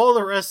all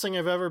the wrestling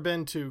I've ever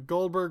been to.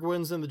 Goldberg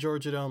wins in the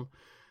Georgia Dome.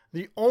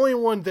 The only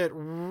one that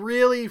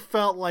really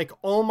felt like,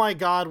 oh my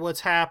God, what's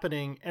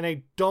happening? And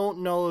I don't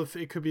know if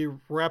it could be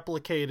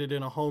replicated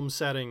in a home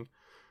setting,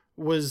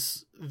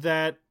 was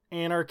that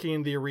Anarchy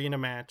in the Arena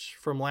match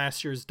from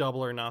last year's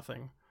Double or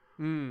Nothing.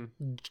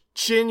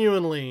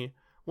 Genuinely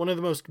one of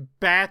the most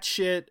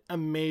batshit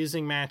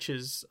amazing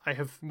matches I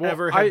have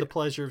ever had the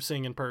pleasure of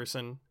seeing in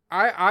person.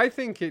 I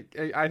think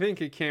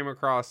it came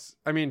across,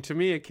 to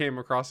me, it came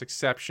across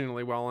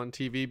exceptionally well on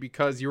TV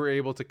because you were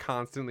able to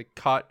constantly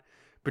cut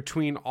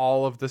between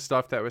all of the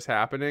stuff that was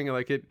happening.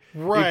 It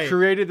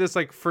created this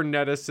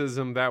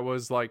freneticism that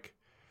was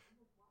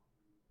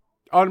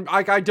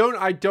I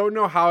don't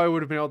know how I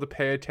would have been able to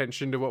pay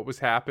attention to what was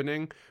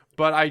happening,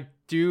 but I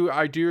do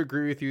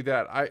agree with you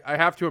that I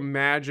have to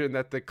imagine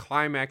that the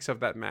climax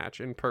of that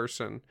match in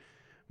person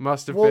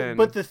must have been.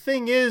 But the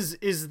thing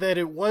is that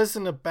it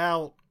wasn't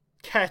about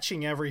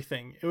catching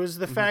everything. It was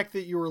the fact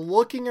that you were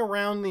looking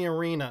around the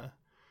arena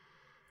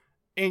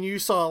and you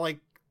saw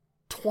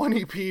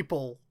 20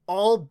 people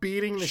all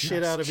beating the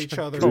shit out of each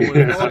other,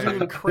 all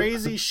doing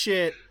crazy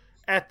shit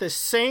at the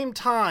same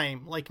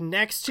time,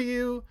 next to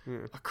you,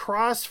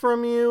 across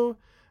from you.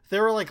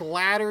 There were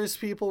ladders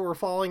people were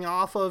falling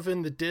off of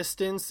in the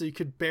distance that you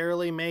could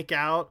barely make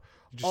out,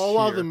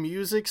 while the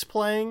music's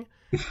playing.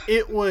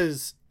 It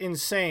was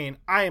insane.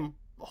 I am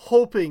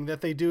hoping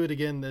that they do it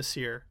again this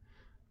year.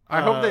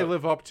 I hope they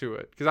live up to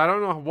it, because I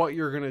don't know what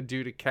you're going to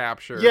do to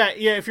capture. Yeah,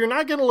 if you're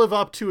not going to live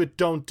up to it,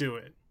 don't do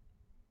it.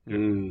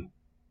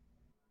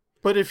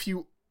 But if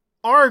you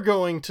are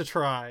going to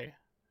try,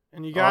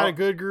 and you got a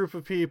good group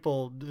of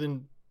people,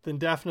 then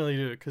definitely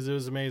do it, because it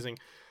was amazing.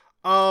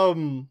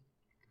 That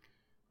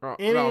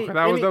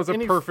was a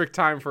perfect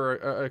time for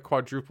a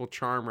quadruple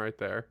charm right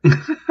there.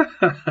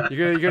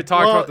 You're gonna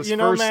talk about this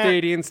first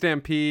Stadium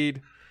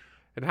Stampede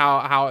and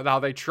how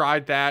they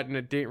tried that and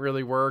it didn't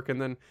really work, and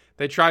then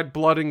they tried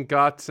Blood and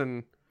Guts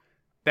and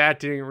that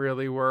didn't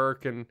really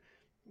work, and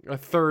a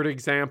third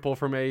example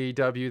from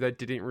AEW that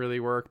didn't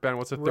really work. Ben,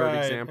 what's the third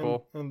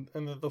example? And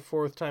the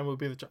fourth time would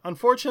be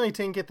unfortunately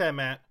didn't get that,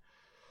 Matt.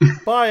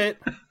 But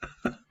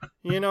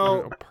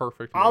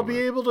perfect. I'll be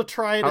able to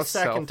try it a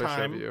second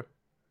time.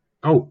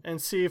 And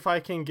see if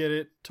I can get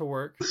it to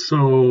work.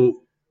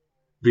 So,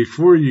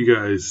 before you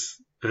guys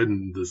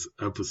end this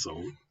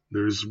episode,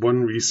 there's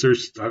one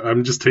research.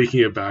 I'm just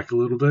taking it back a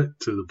little bit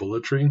to the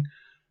Bullet Train.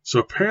 So,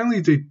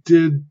 apparently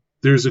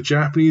there's a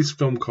Japanese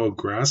film called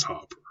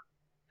Grasshopper,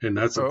 and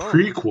that's a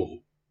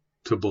prequel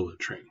to Bullet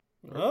Train.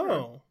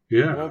 Oh.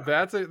 Yeah. Well,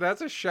 that's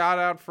a shout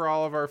out for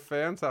all of our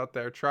fans out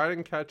there. Try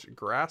and catch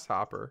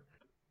Grasshopper.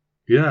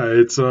 Yeah,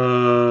 it's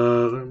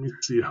let me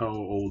see how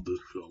old this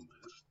film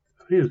is.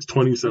 I think it's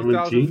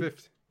 2017.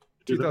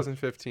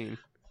 2015.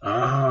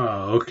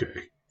 Ah,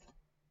 okay.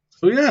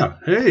 So yeah,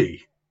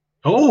 hey.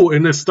 Oh,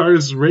 and it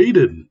stars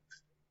Raiden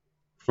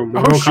from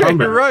Mortal Kombat.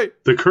 You're right.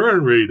 The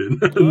current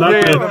Raiden.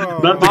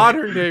 not the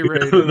modern day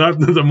Raiden. Not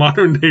the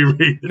modern day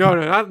Raiden.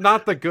 No,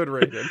 not the good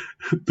Raiden.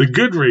 The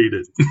good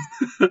Raiden.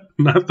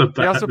 Not the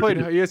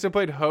bad. He also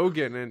played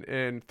Hogan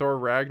in Thor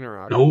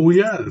Ragnarok. Oh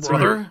yeah, that's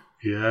brother. Right.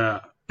 Yeah.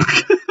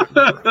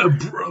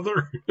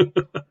 Brother.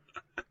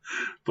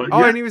 But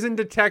and he was in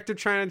Detective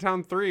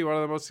Chinatown 3, one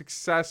of the most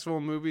successful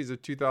movies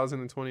of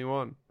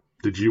 2021.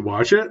 Did you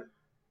watch it?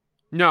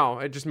 No,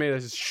 it just made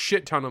a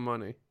shit ton of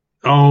money.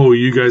 Oh,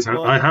 you guys!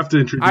 I have to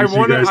introduce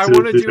you guys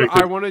to.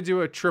 I want to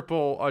do a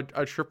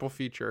triple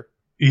feature.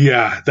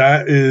 Yeah,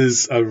 that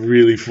is a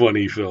really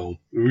funny film.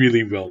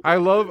 Really well. I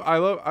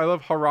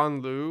love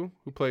Haran Lu,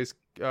 who plays.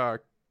 I'm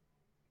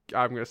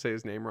gonna say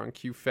his name wrong.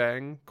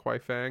 Kwai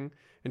Fang.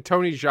 And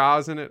Tony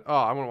Jaa's in it. Oh,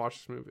 I want to watch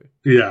this movie.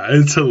 Yeah,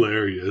 it's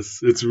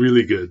hilarious. It's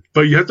really good.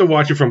 But you have to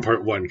watch it from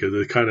part one because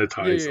it kind of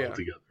ties all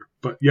together.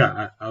 But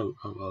yeah, I'll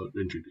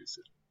introduce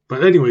it.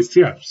 But anyways,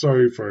 yeah,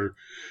 sorry for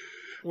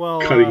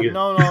cutting it.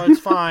 No, it's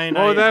fine.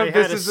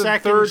 This is the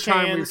third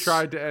time we've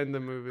tried to end the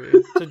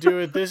movie. To do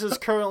it. This is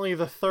currently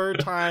the third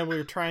time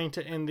we're trying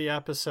to end the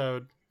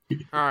episode.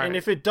 All right. And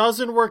if it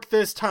doesn't work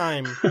this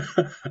time,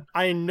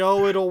 I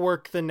know it'll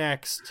work the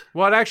next.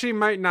 Well, it actually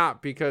might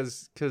not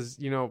because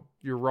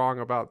you're wrong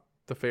about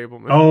The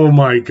Fablemans. Oh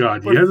my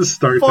god, you had to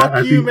start that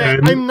at the man.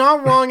 end. I'm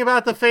not wrong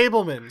about the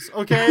Fablemans,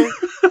 okay?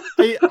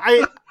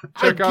 I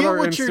Check out get our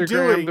what Instagram. you're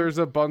doing. There's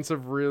a bunch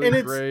of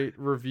really great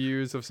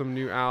reviews of some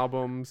new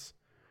albums.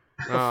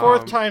 The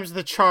fourth time's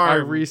the charm. I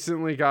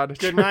recently got a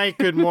Good night,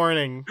 good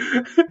morning.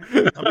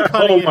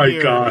 Oh my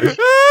god.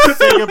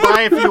 Say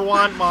goodbye if you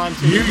want,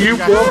 Monty. You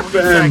broke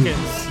Ben.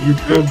 You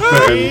broke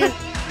Ben.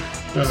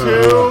 3, 2,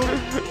 1.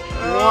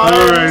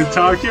 Alright,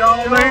 talk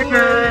y'all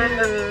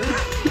later.